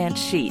Boll & Branch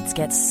sheets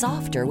get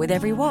softer with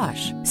every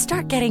wash.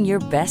 Start getting your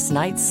best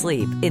night's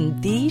sleep in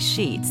these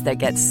sheets that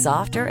get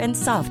softer and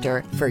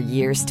softer for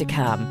years to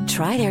come.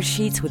 Try their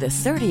sheets with a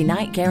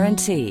 30-night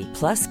guarantee.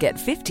 Plus, get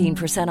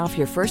 15% off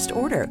your first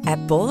order at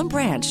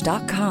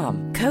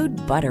bollandbranch.com. Code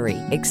BUTTERY.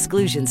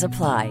 Exclusions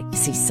apply.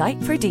 See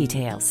site for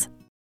details.